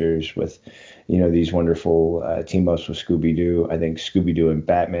characters with, these wonderful team ups with Scooby-Doo. I think Scooby-Doo and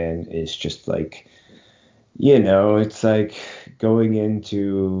Batman is just like, it's like going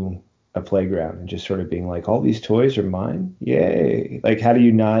into a playground and just sort of being like, all these toys are mine. Yay. Like, how do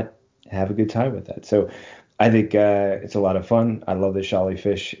you not have a good time with that? So I think it's a lot of fun. I love that Sholly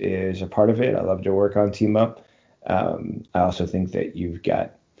Fish is a part of it. I love to work on Team Up. I also think that you've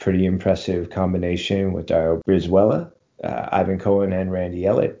got pretty impressive combination with Dario Brizuela, Ivan Cohen, and Randy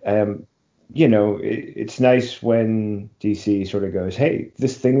Ellett. It's nice when DC sort of goes, hey,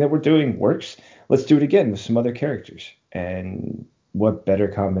 this thing that we're doing works. Let's do it again with some other characters. And what better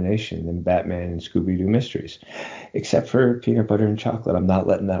combination than Batman and Scooby-Doo Mysteries? Except for peanut butter and chocolate. I'm not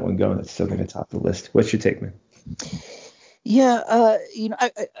letting that one go. That's still going to top the list. What's your take, man? Yeah,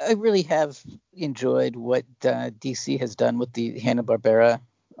 I really have enjoyed what DC has done with the Hanna-Barbera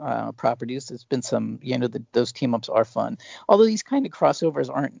properties. There's been some, those team-ups are fun. Although these kind of crossovers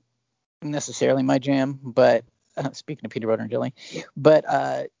aren't necessarily my jam, but speaking of peanut butter and jelly, but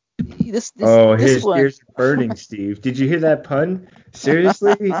this one... ears are burning, Steve. Did you hear that pun?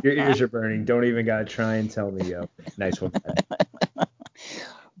 Seriously? Your ears are burning. Don't even gotta try and tell me, yo. Nice one.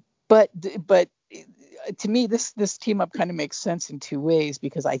 But to me, this team up kind of makes sense in two ways,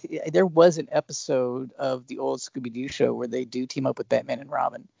 because there was an episode of the old Scooby-Doo show where they do team up with Batman and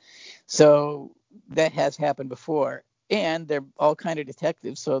Robin. So that has happened before. And they're all kind of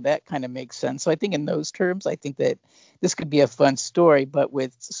detectives, so that kind of makes sense. So I think in those terms, I think that this could be a fun story, but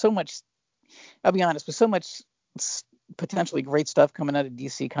with so much, I'll be honest, with so much potentially great stuff coming out of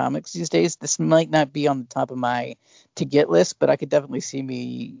DC Comics these days, this might not be on the top of my to-get list, but I could definitely see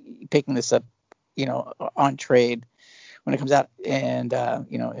me picking this up, on trade when it comes out, and,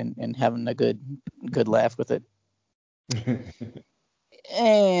 and having a good laugh with it.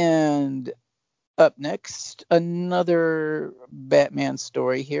 And up next, another Batman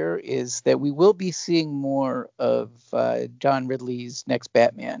story here is that we will be seeing more of John Ridley's next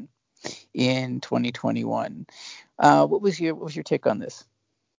Batman in 2021. What was your take on this?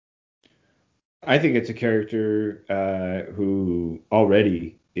 I think it's a character who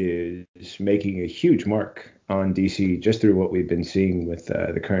already is making a huge mark on DC just through what we've been seeing with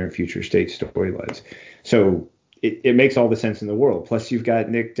the current Future State storylines. So it makes all the sense in the world. Plus, you've got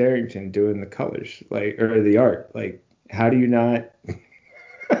Nick Darrington doing the colors, or the art. Like, how do you not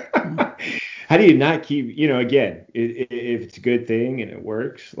keep, again, if it's a good thing and it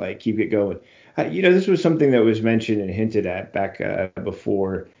works, like, keep it going. This was something that was mentioned and hinted at back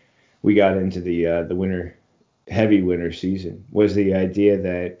before we got into the heavy winter season, was the idea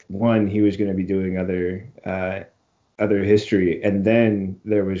that, one, he was going to be doing other history, and then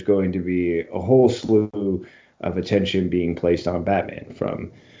there was going to be a whole slew of attention being placed on Batman,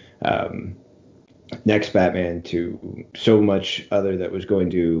 from next Batman to so much other that was going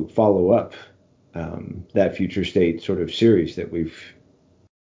to follow up that Future State sort of series that we've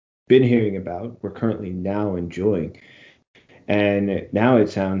been hearing about, we're currently now enjoying. And now it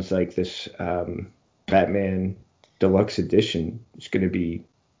sounds like this Batman Deluxe Edition is going to be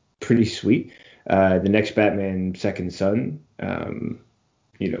pretty sweet. The next Batman Second Son,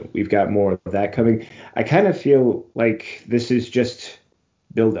 we've got more of that coming. I kind of feel like this is just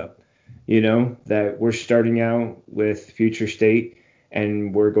build up, that we're starting out with Future State,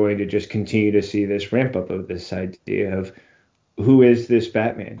 and we're going to just continue to see this ramp up of this idea of who is this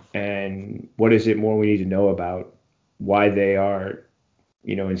Batman and what is it more we need to know about, why they are,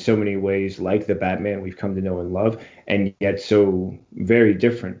 in so many ways like the Batman we've come to know and love, and yet so very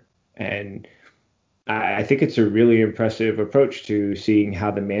different. And I think it's a really impressive approach to seeing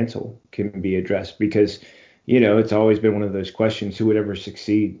how the mantle can be addressed, because, it's always been one of those questions, who would ever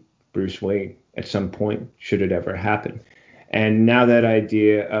succeed Bruce Wayne at some point, should it ever happen? And now that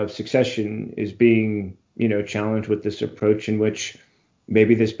idea of succession is being, challenged with this approach in which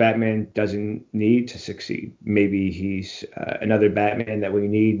maybe this Batman doesn't need to succeed. Maybe he's another Batman that we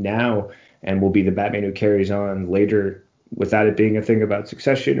need now and will be the Batman who carries on later without it being a thing about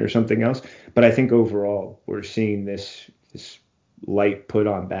succession or something else. But I think overall we're seeing this light put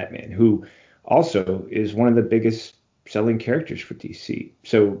on Batman, who also is one of the biggest selling characters for DC.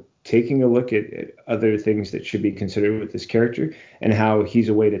 So taking a look at other things that should be considered with this character and how he's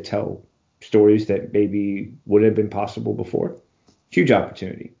a way to tell stories that maybe wouldn't have been possible before. huge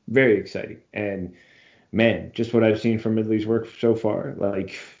opportunity, very exciting. And man, just what I've seen from Ridley's work so far,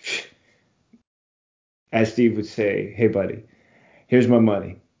 like, as Steve would say, hey buddy, here's my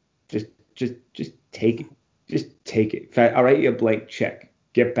money. Just take it. Just take it. In fact, I'll write you a blank check.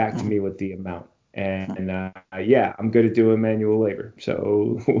 Get back to me with the amount. And yeah, I'm good at doing manual labor.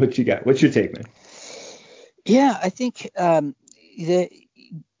 So what you got? What's your take, man? Yeah, I think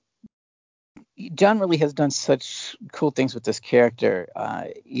John really has done such cool things with this character,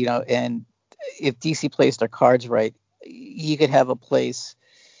 and if DC plays their cards right, you could have a place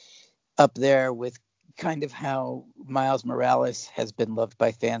up there with kind of how Miles Morales has been loved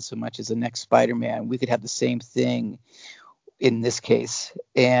by fans so much as the next Spider-Man. We could have the same thing in this case.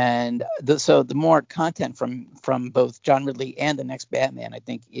 And so the more content from both John Ridley and the next Batman, I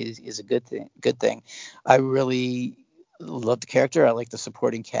think is a good thing. I really love the character. I like the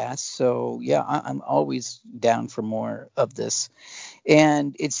supporting cast. So yeah, I'm always down for more of this.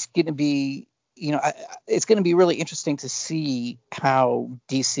 And it's going to be, it's going to be really interesting to see how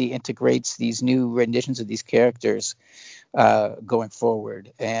DC integrates these new renditions of these characters going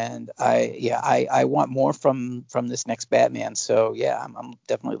forward. And I want more from this next Batman. So yeah, I'm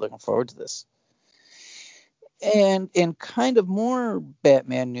definitely looking forward to this. And in kind of more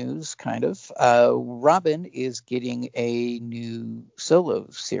Batman news, Robin is getting a new solo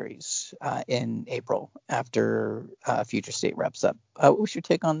series in April after Future State wraps up. What was your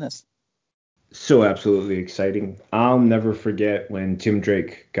take on this? So absolutely exciting. I'll never forget when Tim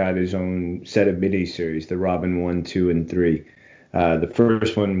Drake got his own set of miniseries, the Robin 1, 2, and 3. The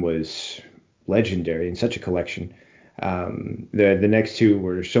first one was legendary and such a collection. The next two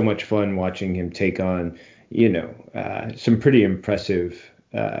were so much fun watching him take on, some pretty impressive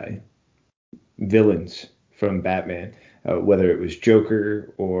villains from Batman, whether it was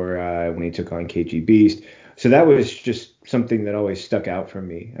Joker or when he took on KG Beast. So that was just something that always stuck out for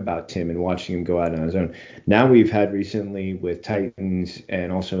me about Tim and watching him go out on his own. Now we've had recently with Titans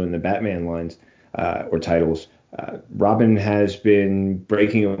and also in the Batman lines or titles, Robin has been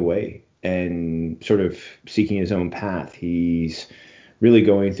breaking away and sort of seeking his own path. He's really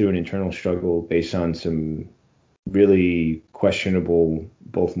going through an internal struggle based on some really questionable,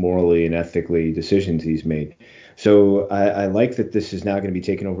 both morally and ethically, decisions he's made. So I like that this is now going to be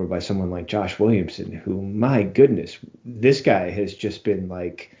taken over by someone like Josh Williamson, who, my goodness, this guy has just been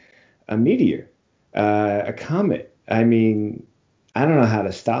like a meteor, a comet. I mean, I don't know how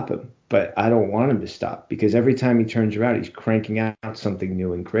to stop him, but I don't want him to stop because every time he turns around, he's cranking out something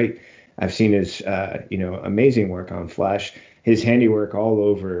new and great. I've seen his, amazing work on Flash, his handiwork all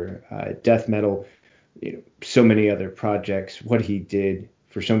over Death Metal, so many other projects, what he did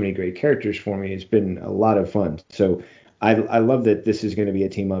for so many great characters for me has been a lot of fun. So I love that this is going to be a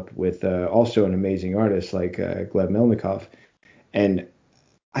team up with also an amazing artist like Gleb Melnikov. And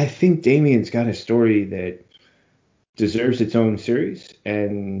I think Damian's got a story that deserves its own series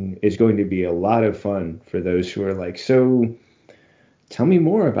and is going to be a lot of fun for those who are like, so tell me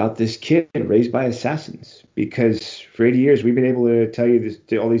more about this kid raised by assassins, because for 80 years we've been able to tell you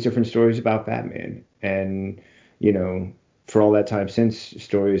all these different stories about Batman, and for all that time since,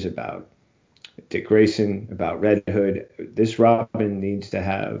 stories about Dick Grayson, about Red Hood. This Robin needs to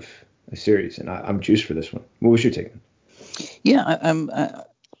have a series, and I'm juiced for this one. What was your take? Yeah,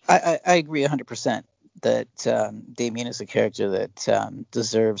 I agree 100% that Damian is a character that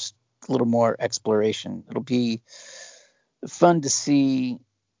deserves a little more exploration. It'll be fun to see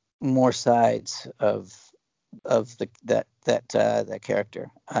more sides of that character.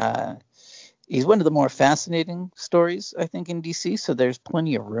 He's one of the more fascinating stories, I think, in DC. So there's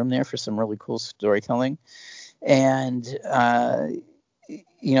plenty of room there for some really cool storytelling. And of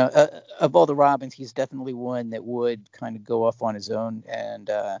all the Robins, he's definitely one that would kind of go off on his own and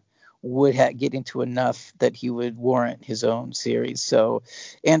would get into enough that he would warrant his own series. So,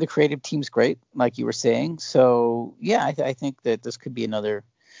 and the creative team's great, like you were saying. So yeah, I think that this could be another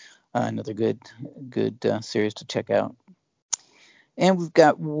good series to check out. And we've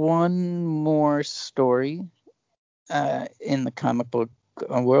got one more story in the comic book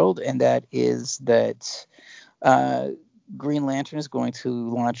world, and that is that Green Lantern is going to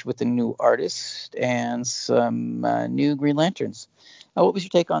launch with a new artist and some new Green Lanterns. What was your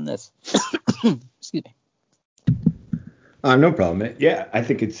take on this? Excuse me. No problem. Yeah, I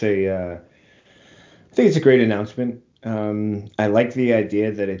think it's a great announcement. I like the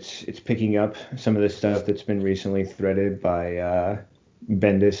idea that it's picking up some of the stuff that's been recently threaded by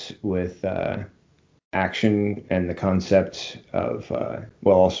Bendis with action and the concept of,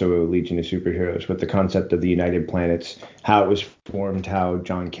 also Legion of Superheroes, with the concept of the United Planets, how it was formed, how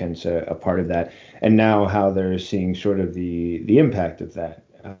John Kent's a part of that, and now how they're seeing sort of the impact of that.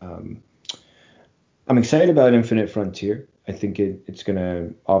 I'm excited about Infinite Frontier. I think it's going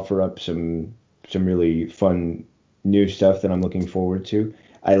to offer up some really fun new stuff that I'm looking forward to.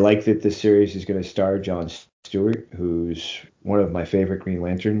 I like that this series is going to star Jon Stewart, who's one of my favorite Green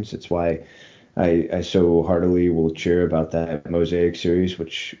Lanterns. It's why I so heartily will cheer about that Mosaic series,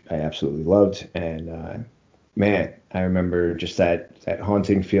 which I absolutely loved. And man, I remember just that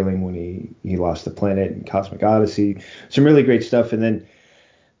haunting feeling when he lost the planet in Cosmic Odyssey. Some really great stuff. And then,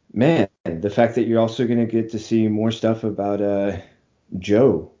 man, the fact that you're also going to get to see more stuff about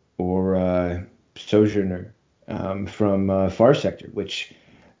Joe or Sojourner from Far Sector, which,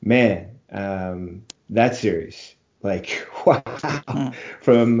 man, that series, like, wow,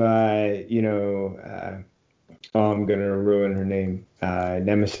 from, I'm going to ruin her name,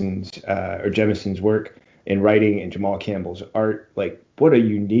 Jemison's work in writing and Jamal Campbell's art. Like, what a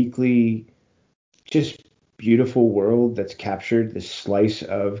uniquely just beautiful world that's captured this slice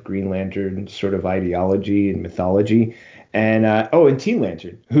of Green Lantern sort of ideology and mythology. And and Teen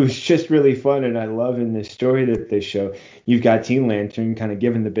Lantern, who's just really fun. And I love in this story that they show, you've got Teen Lantern kind of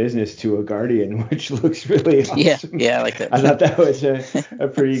giving the business to a Guardian, which looks really awesome. Yeah, I like that. I thought that was a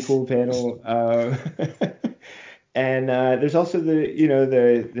pretty cool panel. And there's also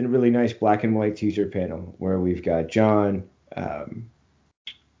the really nice black and white teaser panel where we've got John.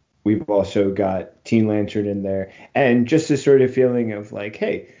 We've also got Teen Lantern in there, and just this sort of feeling of like,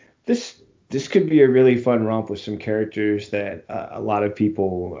 hey, this could be a really fun romp with some characters that a lot of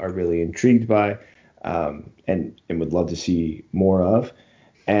people are really intrigued by, and would love to see more of,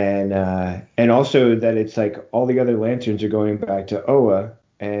 and also that it's like all the other Lanterns are going back to Oa,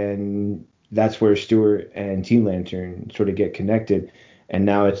 and that's where Stewart and Teen Lantern sort of get connected, and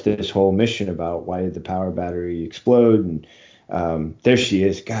now it's this whole mission about why did the power battery explode, and there she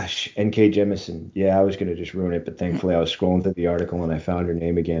is. Gosh, N.K. Jemisin. Yeah, I was going to just ruin it, but thankfully I was scrolling through the article and I found her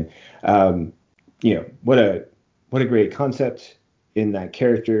name again. What a great concept in that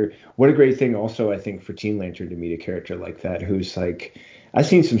character. What a great thing also, I think, for Teen Lantern to meet a character like that who's like, I've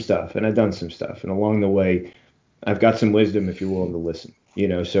seen some stuff and I've done some stuff, and along the way, I've got some wisdom if you're willing to listen.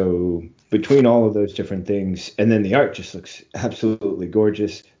 So between all of those different things, and then the art just looks absolutely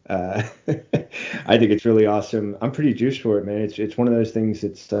gorgeous. I think it's really awesome. I'm pretty juiced for it, man. It's one of those things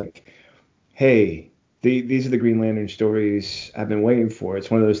that's like, hey, these are the Green Lantern stories I've been waiting for.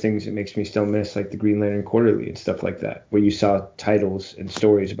 It's one of those things that makes me still miss like the Green Lantern Quarterly and stuff like that, where you saw titles and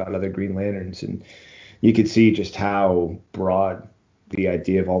stories about other Green Lanterns, and you could see just how broad the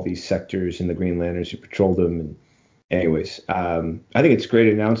idea of all these sectors and the Green Lanterns who patrolled them. And anyways, I think it's a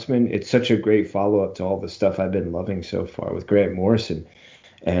great announcement. It's such a great follow-up to all the stuff I've been loving so far with Grant Morrison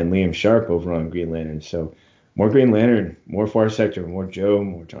and Liam Sharp over on Green Lantern. So more Green Lantern, more Far Sector, more Joe,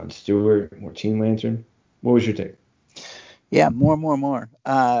 more Jon Stewart, more Teen Lantern. What was your take? Yeah, more.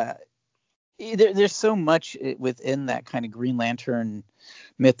 There's so much within that kind of Green Lantern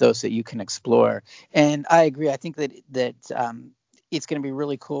mythos that you can explore. And I agree. I think that it's going to be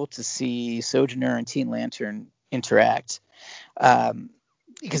really cool to see Sojourner and Teen Lantern interact,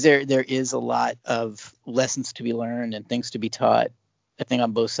 because there is a lot of lessons to be learned and things to be taught, I think,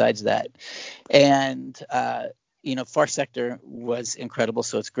 on both sides of that. And Far Sector was incredible,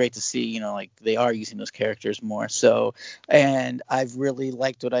 so it's great to see like they are using those characters more. So, and I've really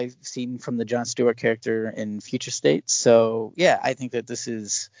liked what I've seen from the Jon Stewart character in Future State. So yeah, I think that this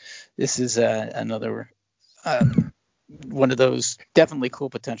is another one of those definitely cool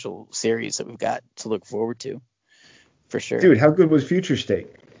potential series that we've got to look forward to. For sure. Dude, how good was Future State?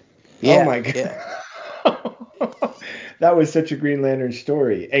 Yeah, oh my god. Yeah. That was such a Green Lantern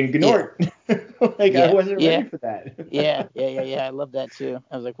story. And Gnort. Yeah. I wasn't ready for that. Yeah. I love that too.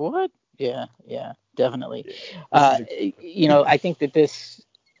 I was like, what? Yeah, definitely. I think that this,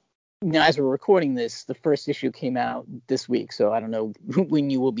 as we're recording this, the first issue came out this week. So I don't know when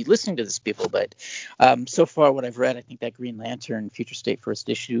you will be listening to this, people. But so far, what I've read, I think that Green Lantern Future State first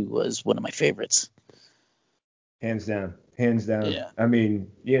issue was one of my favorites. Hands down. Yeah. I mean,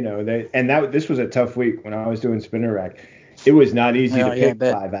 this was a tough week when I was doing Spinner Rack. It was not easy to pick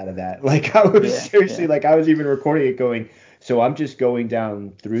 5 out of that. Like I was seriously, like I was even recording it going, so I'm just going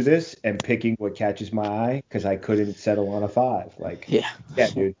down through this and picking what catches my eye because I couldn't settle on a 5. Like, yeah,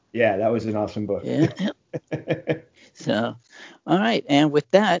 dude. Yeah, that was an awesome book. Yeah. So, all right. And with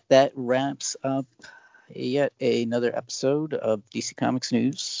that wraps up yet another episode of DC Comics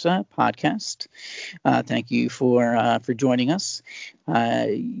News podcast. Thank you for joining us.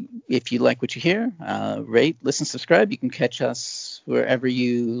 If you like what you hear, rate, listen, subscribe. You can catch us wherever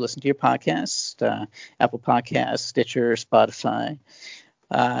you listen to your podcast, Apple Podcasts, Stitcher, Spotify.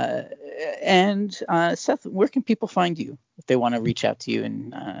 And Seth, where can people find you if they want to reach out to you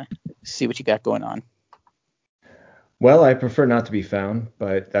and see what you got going on? Well, I prefer not to be found,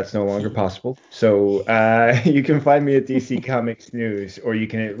 but that's no longer possible. So you can find me at DC Comics News, or you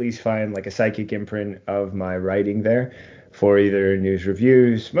can at least find like a psychic imprint of my writing there for either news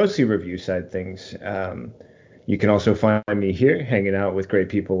reviews, mostly review side things. You can also find me here hanging out with great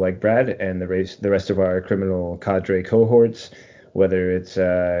people like Brad and the rest of our criminal cadre cohorts, whether it's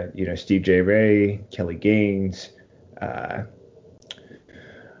Steve J. Ray, Kelly Gaines,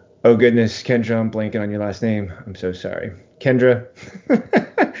 oh goodness, Kendra, I'm blanking on your last name. I'm so sorry. Kendra,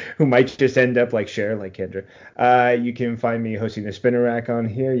 who might just end up like Cher, like Kendra. You can find me hosting the Spinner Rack on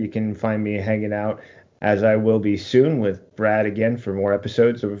here. You can find me hanging out, as I will be soon, with Brad again for more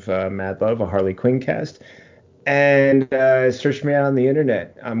episodes of Mad Love, a Harley Quinn cast. And search me out on the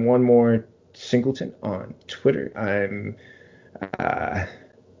internet. I'm one more Singleton on Twitter. I'm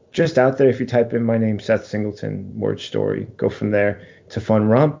just out there. If you type in my name, Seth Singleton, word story, go from there. It's a fun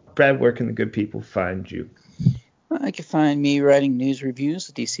romp. Brad, where can the good people find you? You can find me writing news reviews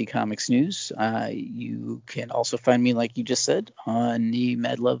at DC Comics News. You can also find me, like you just said, on the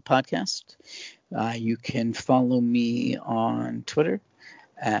Mad Love podcast. You can follow me on Twitter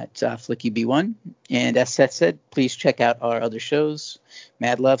at FlickyB1. And as Seth said, please check out our other shows,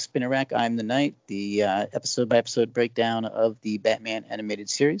 Mad Love, Spinner Rack, I'm the Knight, the episode-by-episode breakdown of the Batman animated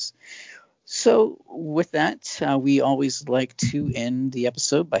series. So with that, we always like to end the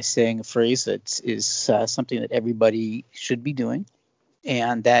episode by saying a phrase that is something that everybody should be doing,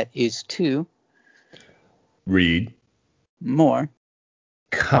 and that is to read more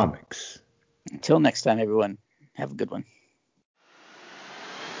comics. Until next time, everyone, have a good one.